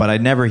time. But I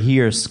never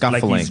hear Like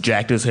scuffling. he's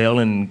jacked as hell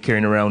and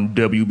carrying around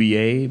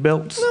WBA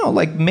belts. No,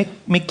 like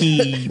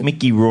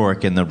Mickey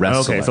Rourke in the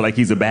wrestler. Okay, so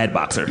he's a bad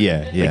boxer.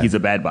 Yeah. Like he's a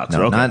bad boxer.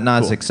 No, okay,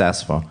 not cool.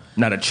 successful.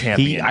 Not a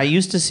champion. I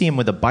used to see him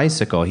with a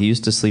bicycle. He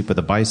used to sleep with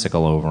a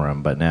bicycle over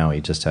him, but now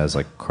he just has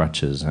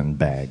crutches and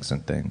bags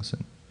and things.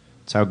 And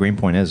that's how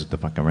Greenpoint is with the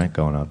fucking rent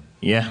going up.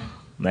 Yeah,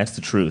 that's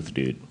the truth,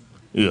 dude.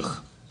 Ugh.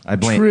 I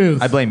blame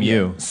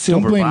you.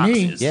 Silver blame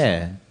me. boxes.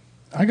 Yeah.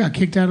 I got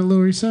kicked out of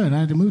Lower East Side. I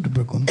had to move to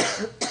Brooklyn.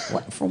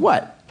 What? For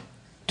what?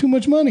 Too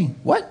much money.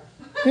 What?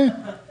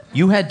 Yeah.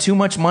 You had too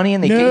much money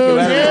and they kicked No, you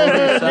out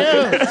of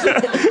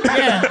the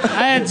Yeah,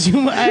 I had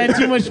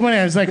too much money.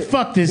 I was like,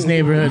 fuck this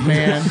neighborhood,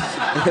 man.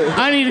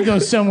 I need to go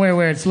somewhere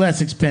where it's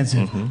less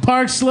expensive.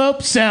 Park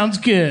Slope sounds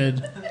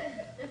good.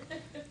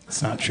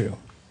 It's not true.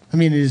 I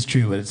mean, it is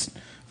true, but it's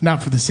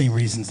not for the same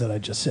reasons that I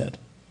just said.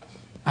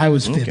 I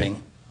was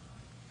fibbing.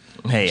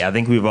 Hey, I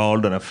think we've all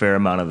done a fair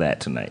amount of that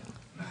tonight.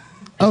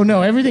 Oh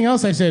no, everything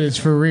else I said is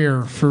for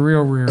real.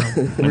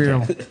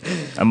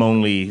 I'm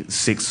only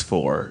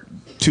 6'4",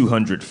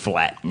 200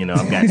 flat.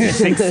 I've got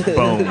 6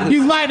 bones.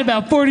 You lied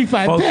about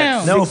 45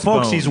 pounds. No, Six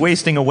folks, bones. he's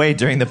wasting away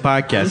during the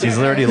podcast. He's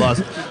already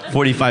lost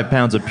 45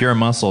 pounds of pure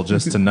muscle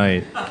just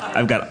tonight.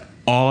 I've got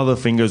all of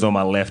the fingers on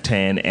my left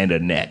hand and a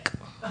neck.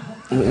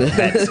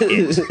 That's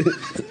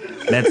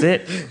it. That's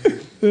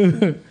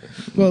it.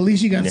 Well, at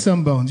least you got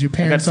some bones. Your I got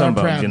parents some are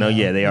bones, proud. you know. now.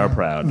 Yeah, they are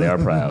proud. They are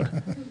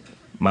proud.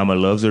 Mama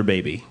loves her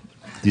baby.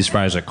 These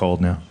fries are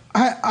cold now.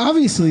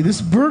 Obviously,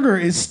 this burger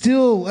is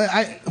still.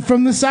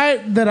 From the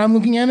side that I'm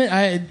looking at it,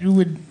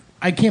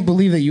 I can't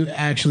believe that you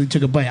actually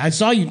took a bite. I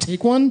saw you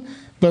take one,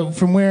 but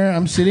from where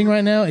I'm sitting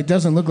right now, it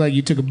doesn't look like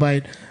you took a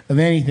bite of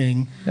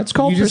anything. That's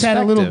called you just had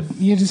a little.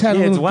 You just had a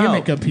Yeah, it's little wild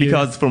gimmick up here.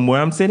 because from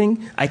where I'm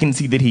sitting, I can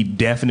see that he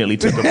definitely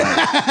took a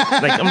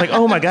bite. I'm like,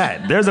 oh my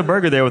god, there's a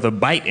burger there with a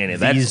bite in it.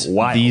 That's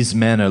wild. These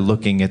men are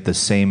looking at the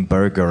same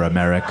burger,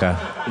 America.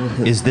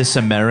 Is this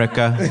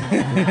America?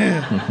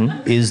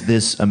 Is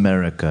this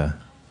America?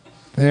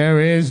 There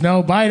is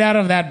no bite out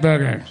of that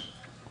burger.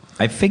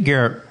 I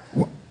figure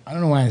I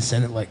don't know why I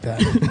said it like that.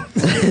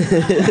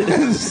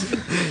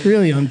 It's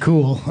really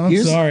uncool. I'm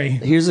sorry.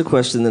 Here's a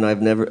question that I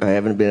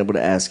haven't been able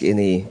to ask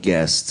any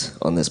guest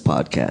on this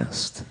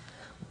podcast.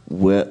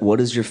 What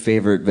is your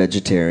favorite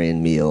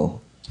vegetarian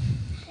meal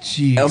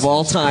Jeez. of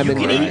all time in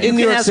New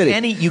York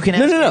City? You can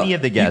ask any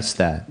of the guests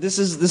that. This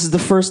is the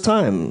first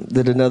time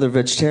that another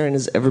vegetarian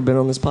has ever been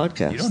on this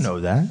podcast. You don't know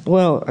that.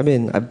 Well, I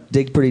mean, I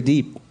dig pretty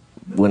deep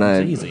when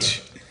I.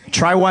 easy.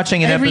 Try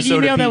watching an Every episode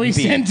email of that we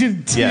PvP. send to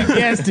the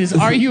guest is,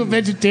 "Are you a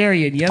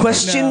vegetarian?" Yes. or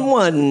Question no?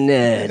 one: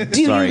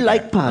 do Sorry, you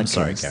like Gary. podcasts? I'm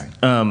sorry,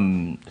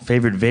 Gary.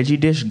 Favorite veggie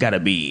dish gotta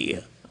be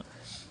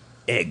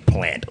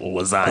eggplant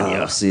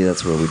lasagna. Oh, see,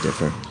 that's where we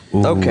differ.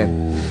 Okay.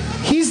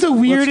 He's the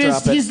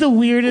weirdest. drop it. He's the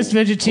weirdest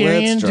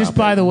vegetarian. Let's Just drop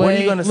by it. the way, What are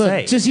you gonna look,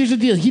 say? just here's the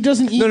deal. He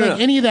doesn't eat No.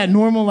 any of that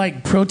normal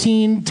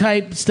protein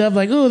type stuff.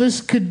 Like, oh,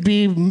 this could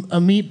be a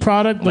meat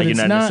product, but Like you're it's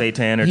not into not.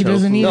 seitan or he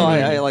doesn't tofu? eat. No,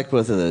 it. I like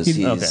both of those. He-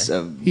 He's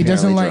okay. He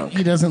doesn't apparently like. drunk.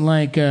 He doesn't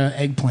like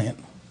eggplant.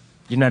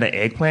 You're not an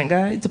eggplant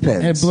guy? It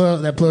depends.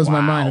 That blows my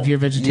mind. If you're a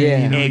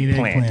vegetarian, Yeah. you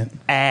don't eat Eggplant.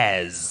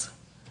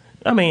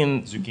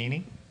 eggplant.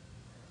 Zucchini?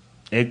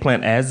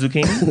 Eggplant as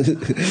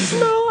zucchini?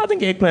 No, I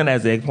think eggplant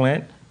as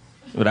eggplant.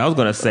 But I was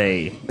going to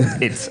say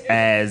it's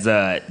as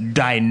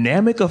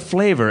dynamic a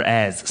flavor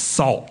as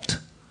salt.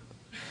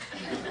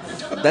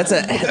 That's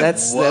a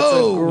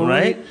great,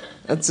 Right?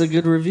 That's a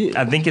good review.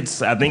 I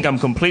think I'm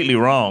completely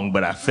wrong,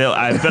 but I feel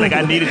like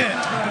I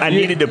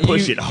needed to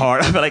push it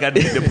hard. I feel like I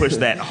needed to push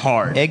that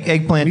hard.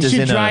 Eggplant We is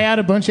should in dry out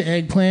a bunch of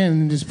eggplant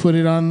and just put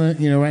it on the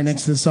right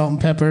next to the salt and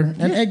pepper.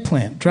 An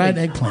eggplant, dried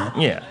eggplant.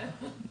 Yeah.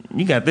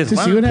 You got this. To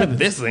Why see don't what you put happens.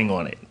 this thing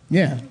on it?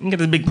 Yeah. You get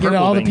this big Get purple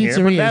all the thing here.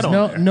 Put that pizzerias. on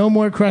there. No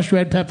more crushed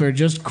red pepper,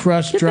 just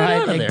crushed Get that dried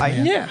out of there.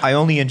 eggplant. Yeah. I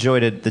only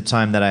enjoyed it the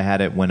time that I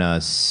had it when a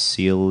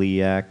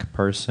celiac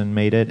person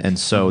made it, and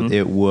so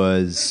it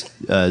was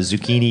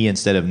zucchini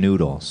instead of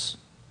noodles.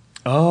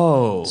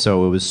 Oh.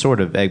 So it was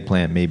sort of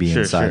eggplant maybe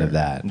inside of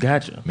that.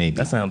 Gotcha. Maybe.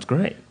 That sounds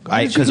great.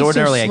 Why did you Because get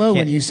ordinarily so slow I when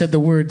can't. you said the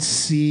word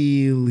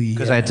celiac.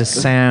 Because I had to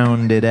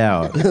sound it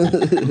out.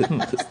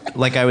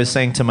 Like I was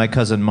saying to my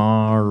cousin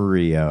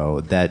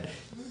Mario that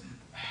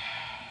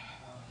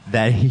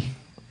he.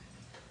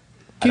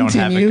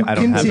 Continue. I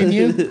don't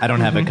Continue. have I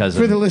don't have a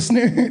cousin. For the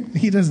listener,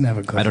 he doesn't have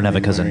a cousin. I don't have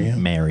a cousin named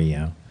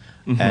Mario.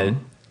 Mario.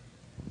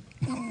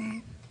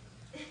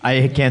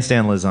 I can't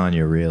stand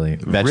lasagna really.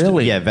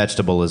 Really? Yeah,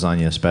 vegetable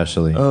lasagna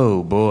especially.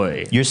 Oh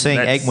boy. You're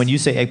saying when you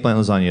say eggplant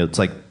lasagna, it's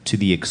like to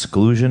the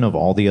exclusion of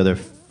all the other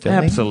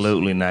fillings?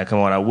 Absolutely not. Come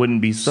on, I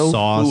wouldn't be so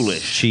Sauce,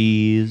 foolish.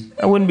 cheese.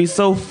 I wouldn't be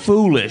so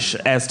foolish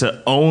as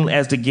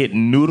to get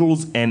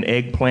noodles and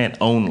eggplant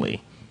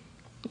only.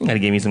 You gotta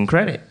give me some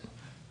credit.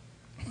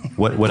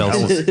 What else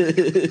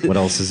is what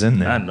else is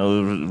in I there?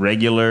 know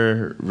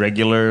regular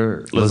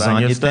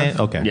lasagna stuff. thing?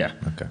 Okay. Yeah.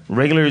 Okay.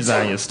 Regular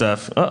lasagna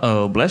stuff.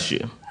 Bless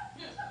you.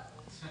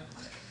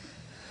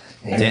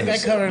 I think I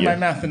covered my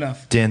mouth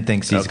enough. Dan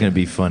thinks he's going to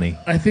be funny.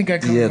 I think I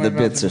covered Yeah, my the mouth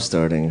bits are enough.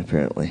 starting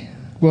apparently.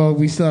 Well,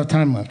 we still have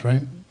time left,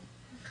 right?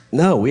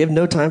 No, we have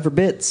no time for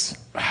bits.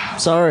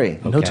 Sorry.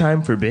 No Okay.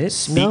 time for bits.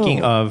 Speaking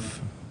No. of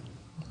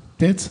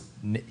Bits?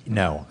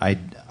 no, I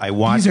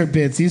watched These are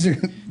bits. These are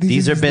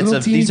these are bits little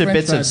of teeny these are French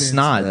bits fry of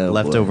snot Oh,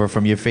 left boy. over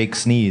from your fake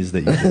sneeze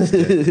that you just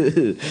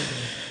did.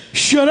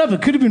 Shut up!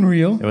 It could have been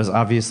real. It was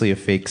obviously a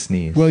fake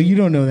sneeze. Well, you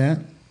don't know that.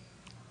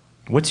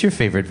 What's your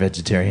favorite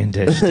vegetarian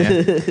dish,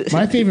 Dan?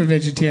 My favorite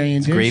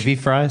vegetarian dish. Gravy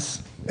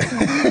fries?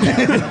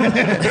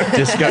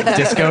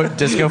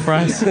 disco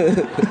fries?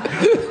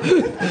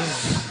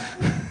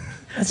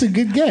 That's a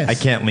good guess. I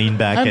can't lean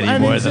back I any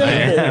more didn't than I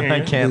say- am. I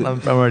can't.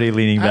 I'm already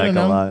leaning I back don't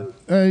a know. lot.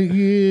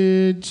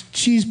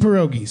 Cheese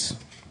pierogies.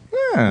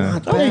 Yeah.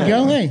 There you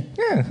go. Hey,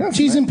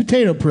 cheese and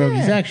potato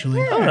pierogies.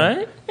 Actually, All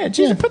right. Yeah,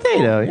 cheese and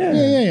potato. Yeah.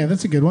 yeah.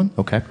 That's a good one.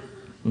 Okay.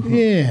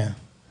 Yeah.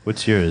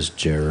 What's yours,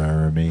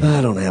 Jeremy? I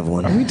don't have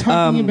one. Are we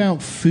talking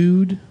about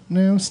food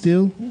now?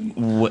 Still?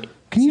 What?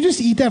 Can you just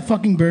eat that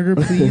fucking burger,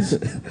 please?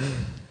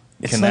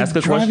 Can I ask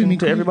a driving question me to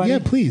crazy. everybody? Yeah,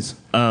 please.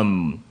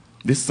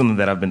 This is something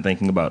that I've been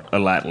thinking about a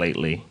lot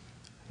lately.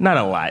 Not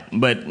a lot,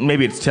 but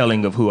maybe it's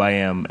telling of who I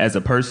am as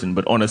a person.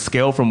 But on a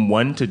scale from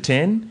 1 to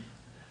 10,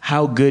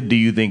 how good do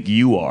you think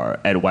you are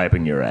at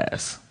wiping your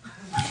ass?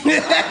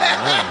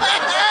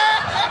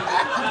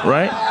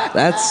 Right?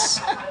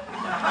 That's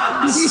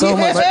so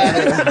much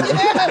better.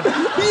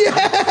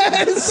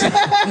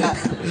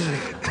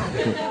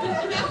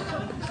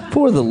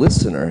 For the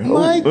listener.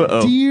 My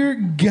dear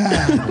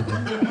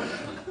God.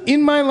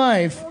 In my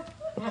life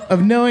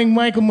of knowing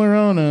Michael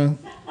Morona,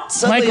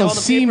 Suddenly Michael all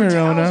the C. paper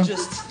towels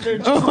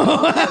Morona.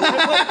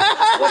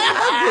 what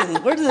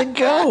happened? Where did it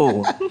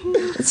go?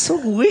 It's so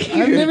weird.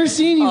 I've never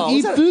seen you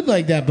eat food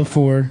like that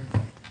before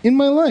in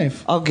my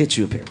life. I'll get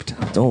you a paper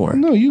towel. Don't worry.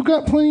 No, you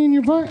got plenty in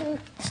your pocket.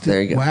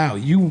 There you go. Wow,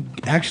 you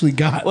actually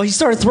got. Well, he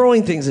started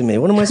throwing things at me.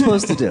 What am I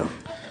supposed to do?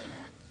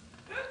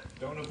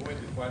 Don't avoid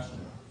the question.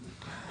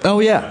 Oh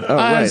yeah. Oh,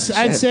 right.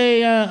 I'd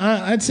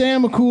say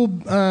I'm a cool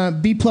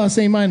B plus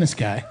A minus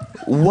guy.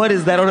 What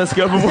is that on a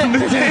scale from 1 to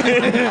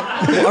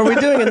 10? Are we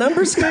doing a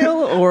number scale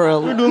or a?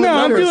 No,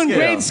 I'm doing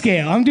grade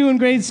scale. I'm doing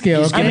grade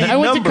scale. Okay? giving I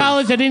went numbers. to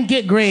college. I didn't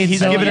get grades.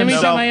 He's so given every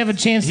himself. time I have a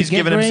chance to He's get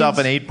given grades, himself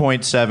an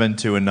 8.7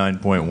 to a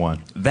 9.1.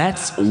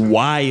 That's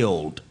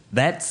wild.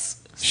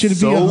 That's should it be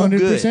so 100%?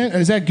 good.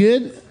 Is that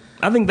good?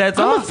 I think that's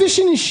I'm awesome.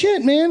 efficient as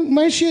shit, man.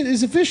 My shit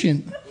is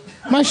efficient.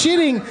 My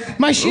shitting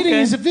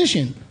Okay. is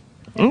efficient.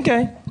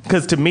 Okay.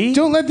 Because to me,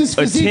 Don't let this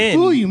a physique 10.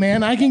 fool you,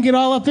 man. I can get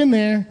all up in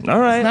there. All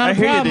right, It's not I a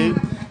hear you, problem.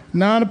 dude.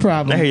 Not a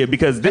problem. I hear you,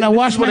 because this, And I this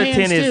wash is what my a 10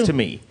 hands is too. to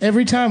me.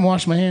 Every time,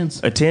 wash my hands.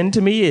 A 10 to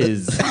me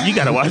is, you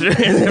got to wash your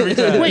hands every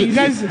time. Wait, you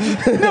guys?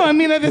 No, I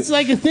mean it's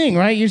like a thing,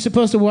 right? You're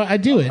supposed to. I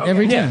do it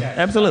every time. Yeah,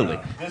 absolutely.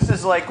 This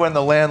is like when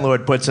the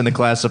landlord puts in the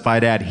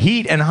classified ad,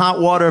 heat and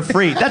hot water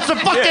free. That's the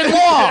fucking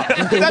law.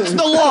 That's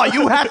the law.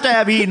 You have to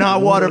have heat and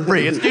hot water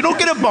free. You don't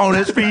get a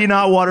bonus for heat and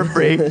hot water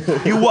free.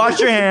 You wash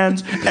your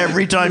hands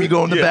every time you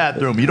go in the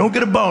bathroom. You don't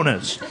get a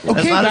bonus. That's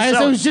Okay, not guys, a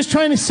I was just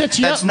trying to set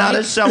you That's up. not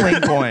Mike. a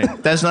selling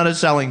point. That's not a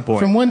selling point.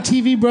 From one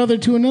TV brother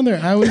to another.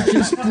 I was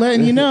just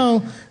letting you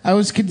know.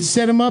 Could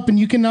set him up and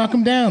you can knock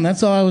him down.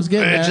 That's all I was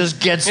getting It at.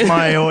 just gets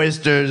my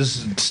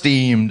oysters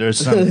steamed or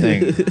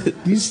something.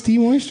 These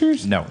steam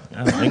oysters? No.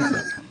 I don't think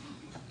so.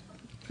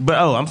 But,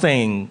 I'm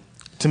saying,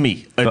 to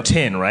me, a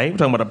 10, right? We're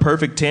talking about a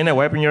perfect 10 at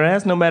wiping your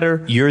ass, no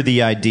matter. You're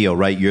the ideal,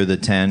 right? You're the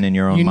 10 in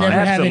your own You mind.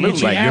 never had an Absolutely.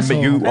 itchy Right,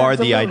 asshole. You are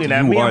the Absolutely. ideal.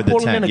 Now, You me, are I'm the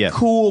pulling 10. in a Yeah.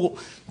 cool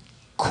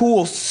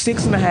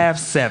 6.5,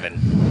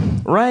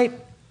 7. Right?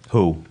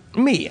 Who?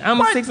 Me, I'm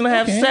a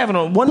 6.5, Okay. 7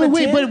 on 1 But to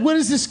wait, 10. but what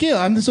is the scale?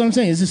 That's what I'm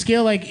saying. Is the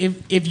scale like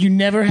if you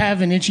never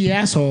have an itchy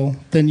asshole,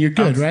 then you're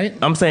good, right?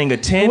 I'm saying a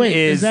 10 Wait,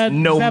 is is that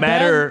no bad?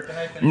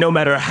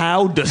 matter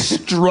how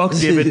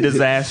destructive and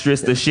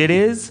disastrous the shit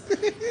is,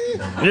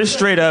 just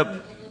straight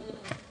up.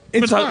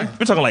 It's we're fine.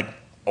 talking like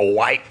a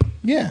wipe,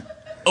 Yeah.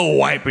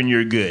 and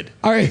you're good.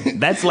 All right.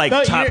 That's like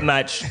No, top you're-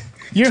 notch.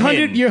 Your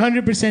 10.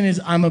 100% is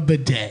I'm a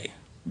bidet.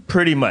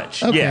 Pretty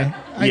much. Okay, Yeah,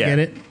 I get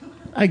it.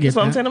 I get That's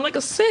what I'm that. saying. I'm like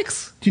a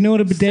 6. Do you know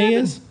what a bidet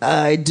is?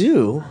 I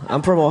do.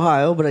 I'm from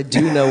Ohio, but I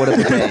do know what a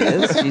bidet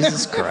is.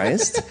 Jesus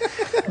Christ.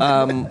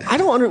 I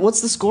don't under. What's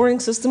the scoring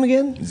system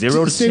again?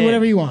 0 to Say 10.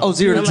 whatever you want. Oh,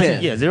 0 to Like,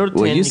 10. yeah, 0 to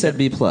Well, 10, you you said got-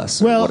 B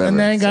plus. or Well, whatever, and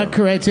then I got so.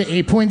 correct to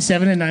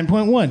 8.7 and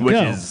 9.1. which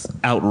Go. is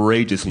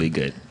outrageously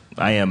good.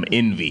 I am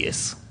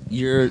envious.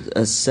 You're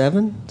a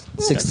 7?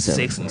 6 to 7.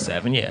 6 and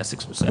 7. Yeah,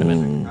 6 or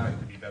 7.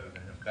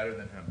 Better than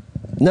him.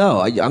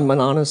 No, I'm an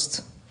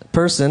honest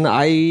person.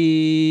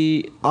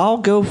 I'll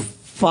go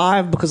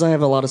 5 because I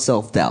have a lot of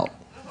self-doubt.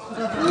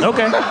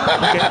 Okay.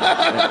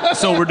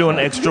 So we're doing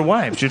extra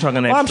wipes. You're talking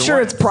extra Well, I'm sure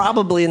wipes. it's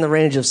probably in the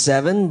range of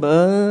 7,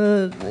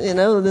 but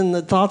then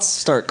the thoughts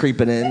start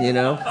creeping in.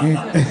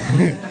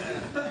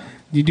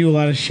 You do a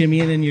lot of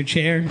shimmying in your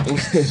chair.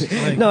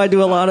 No, I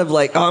do a lot of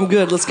like, oh, I'm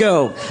good, let's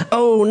go.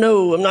 Oh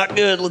no, I'm not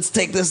good. Let's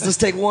take this. Let's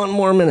take one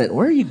more minute.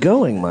 Where are you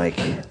going, Mike?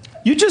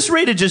 You just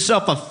rated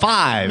yourself a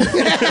 5.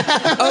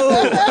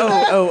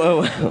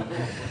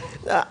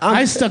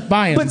 I stuck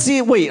by him. But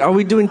see, wait, are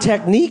we doing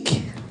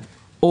technique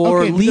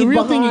or okay, leave the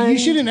real behind? thing, you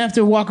shouldn't have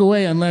to walk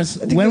away unless.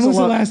 When there's a was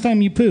the lot- last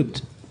time you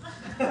pooped?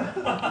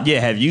 Yeah,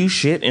 have you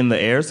shit in the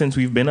air since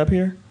we've been up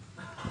here?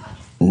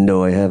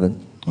 No, I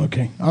haven't.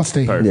 Okay, I'll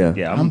stay here. Perfect.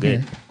 Yeah. Yeah, I'm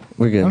good. here.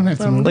 We're I don't good. have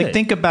to move. Like,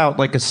 think about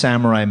like a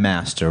samurai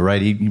master,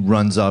 right? He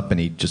runs up and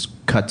he just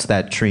cuts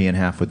that tree in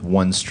half with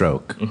one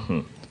stroke.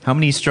 Mm-hmm. How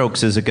many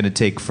strokes is it going to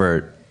take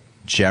for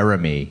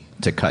Jeremy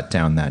to cut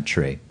down that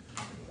tree?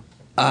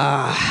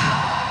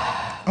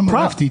 I'm a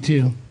lefty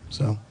too,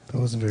 so that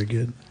wasn't very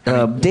good.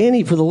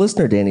 Danny, for the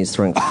listener, Danny's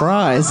throwing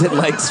fries at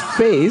Mike's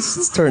face.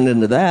 It's turned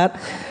into that.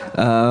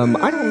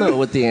 I don't know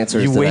what the answer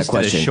is You to that wasted a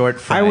question. short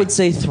fry. I would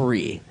say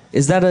 3.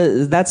 Is that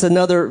that's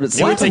another?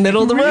 See, What? it's the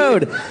middle of the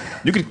road.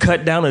 You could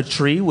cut down a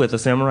tree with a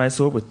samurai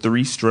sword with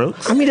 3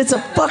 strokes. I mean, it's a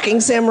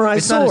fucking samurai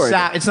It's not, sword.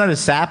 it's not a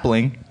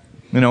sapling.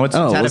 It's, Oh, it's,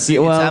 had, well, a, see,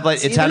 it's well, had, like,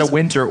 see, it's had a there's-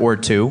 winter or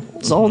two.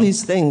 It's all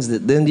these things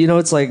that then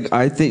it's like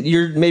I think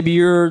maybe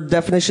your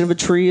definition of a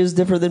tree is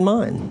different than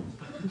mine.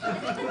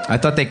 I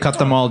thought they cut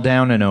them all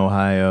down in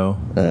Ohio.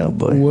 Oh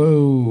boy.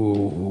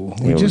 Whoa!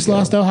 We Here we just go.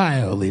 lost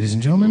Ohio, ladies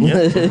and gentlemen.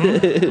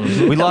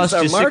 We lost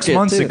our you 6 market,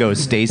 months too. ago,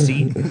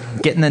 Stacy.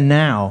 Getting the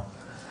now.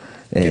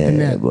 the Yeah,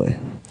 net. boy.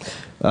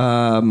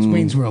 It's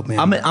Wayne's World, man.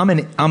 I'm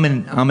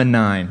a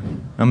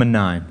 9. I'm a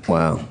 9.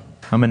 Wow.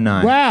 I'm a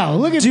 9. wow!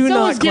 Look at Do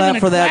someone's not clap giving a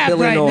for that, clap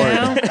Billy right Nord.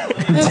 now.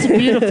 That's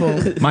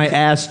beautiful. My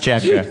ass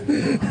checker.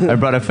 I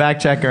brought a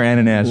fact checker and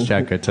an ass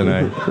checker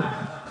tonight.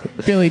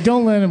 Billy,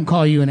 don't let him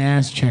call you an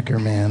ass checker,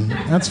 man.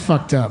 That's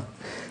fucked up.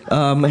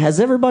 Has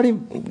everybody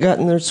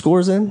gotten their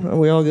scores in? Are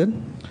we all good?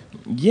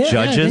 Yeah.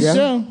 Judges? I think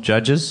so.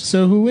 Judges?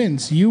 So who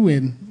wins? You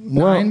win.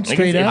 9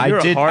 straight if up. you're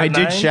a hard I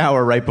did nine?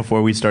 shower right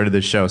before we started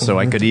the show, so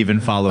I could even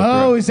follow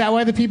Oh, through. is that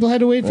why the people had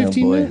to wait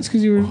 15 boy. minutes?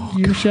 Because you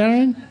were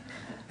showering?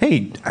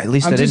 Hey, at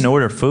least I'm I just- didn't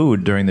order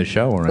food during the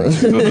show, right?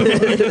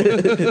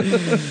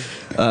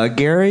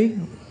 Gary,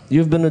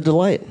 you've been a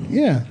delight.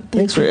 Yeah.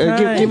 Thanks for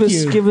Thank give you.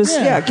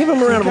 us give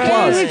him a round of Gary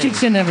applause.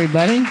 Richardson,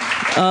 everybody.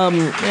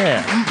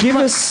 Yeah. Give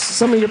us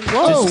some of your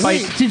Oh, applause.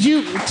 wait. Did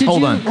you?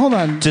 Hold on. Hold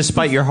on.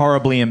 Despite your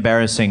horribly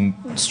embarrassing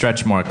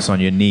stretch marks on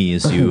your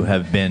knees, you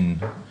have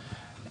been...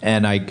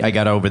 And I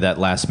got over that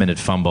last-minute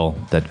fumble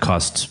that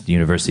cost the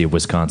University of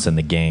Wisconsin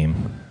the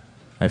game.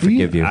 I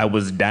forgive you. I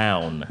was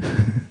down.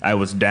 I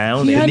was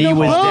down. He The had knee no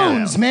was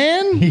bones, down.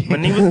 man. My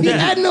knee was He down.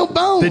 had no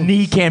bones. The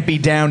knee can't be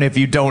down if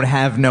you don't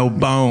have no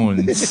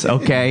bones,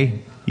 okay?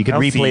 You could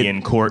I'll see replay... you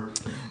in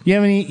court. You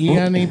got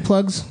any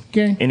plugs,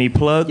 Gary? Any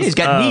plugs? Yeah, he's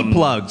got knee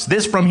plugs.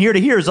 This from here to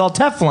here is all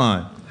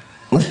Teflon.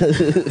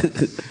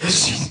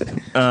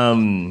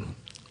 I'm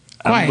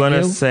Quiet, gonna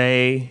you.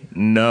 say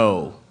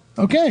no.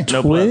 Okay.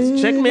 No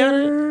plugs. Check me out. I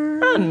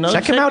don't know.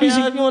 Check him out, me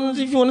easy. If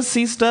you want to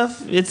see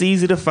stuff, it's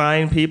easy to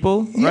find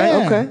people, right?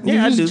 Yeah. Okay.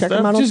 Yeah, I You do just check him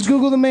stuff. out on Just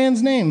Google the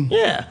man's name.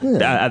 Yeah.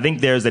 I think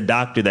there's a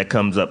doctor that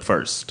comes up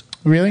first.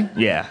 Really?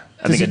 Yeah.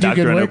 I Does think a he do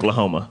doctor good in work?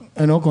 Oklahoma.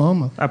 In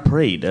Oklahoma. I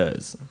pray he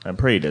does. I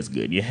pray he does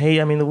good.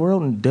 I mean, the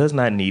world does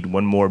not need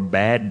one more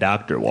bad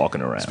doctor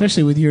walking around.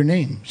 Especially with your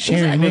name.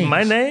 Sharing Exactly. names.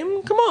 My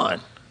name? Come on.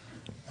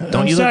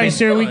 I'm you look sorry, at-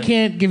 sir. We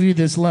can't give you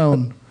this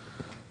loan.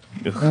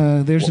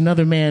 There's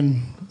another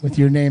man with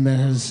your name that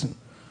has...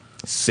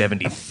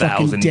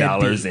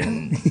 $70,000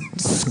 in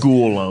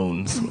school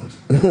loans.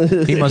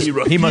 He must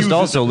refuses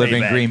also to live pay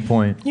in back.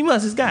 Greenpoint.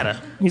 He's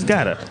gotta.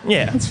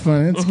 Yeah. That's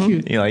fun. That's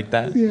cute. You like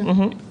that?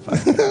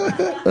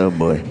 Oh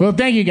boy. Well,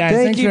 thank you guys.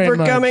 Thank Thanks you very for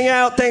much. coming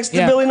out. Thanks to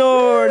Yeah. Billy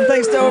Nord.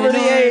 Thanks to Over the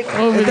Eight.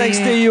 Over and the thanks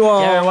to Eight. you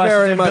all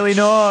very much. Billy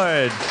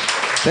Nord.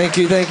 Thank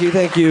you.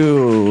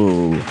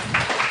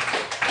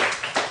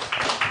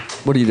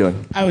 What are you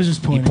doing? I was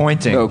just pointing.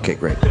 Pointing. Okay,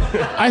 great.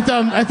 I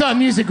thought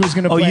music was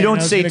going to Oh, play. you and I don't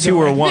was say gonna 2 go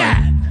or like 1.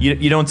 that.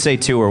 You don't say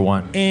 2 or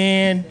 1.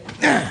 And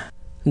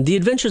The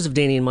Adventures of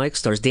Danny and Mike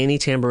stars Danny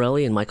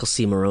Tamborelli and Michael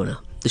C. Morona.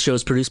 The show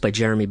is produced by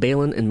Jeremy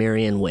Balin and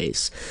Marianne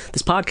Ways.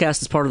 This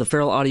podcast is part of the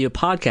Feral Audio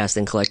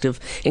Podcasting Collective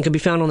and can be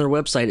found on their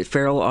website at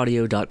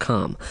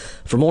feralaudio.com.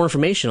 For more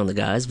information on the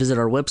guys, visit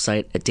our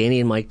website at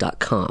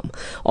dannyandmike.com.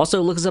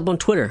 Also, look us up on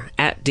Twitter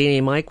at Danny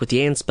and Mike with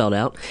the and spelled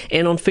out,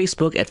 and on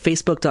Facebook at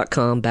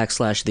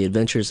facebook.com/The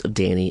Adventures of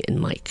Danny and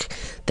Mike.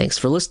 Thanks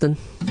for listening.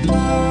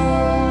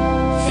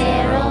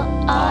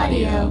 Feral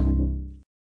Audio.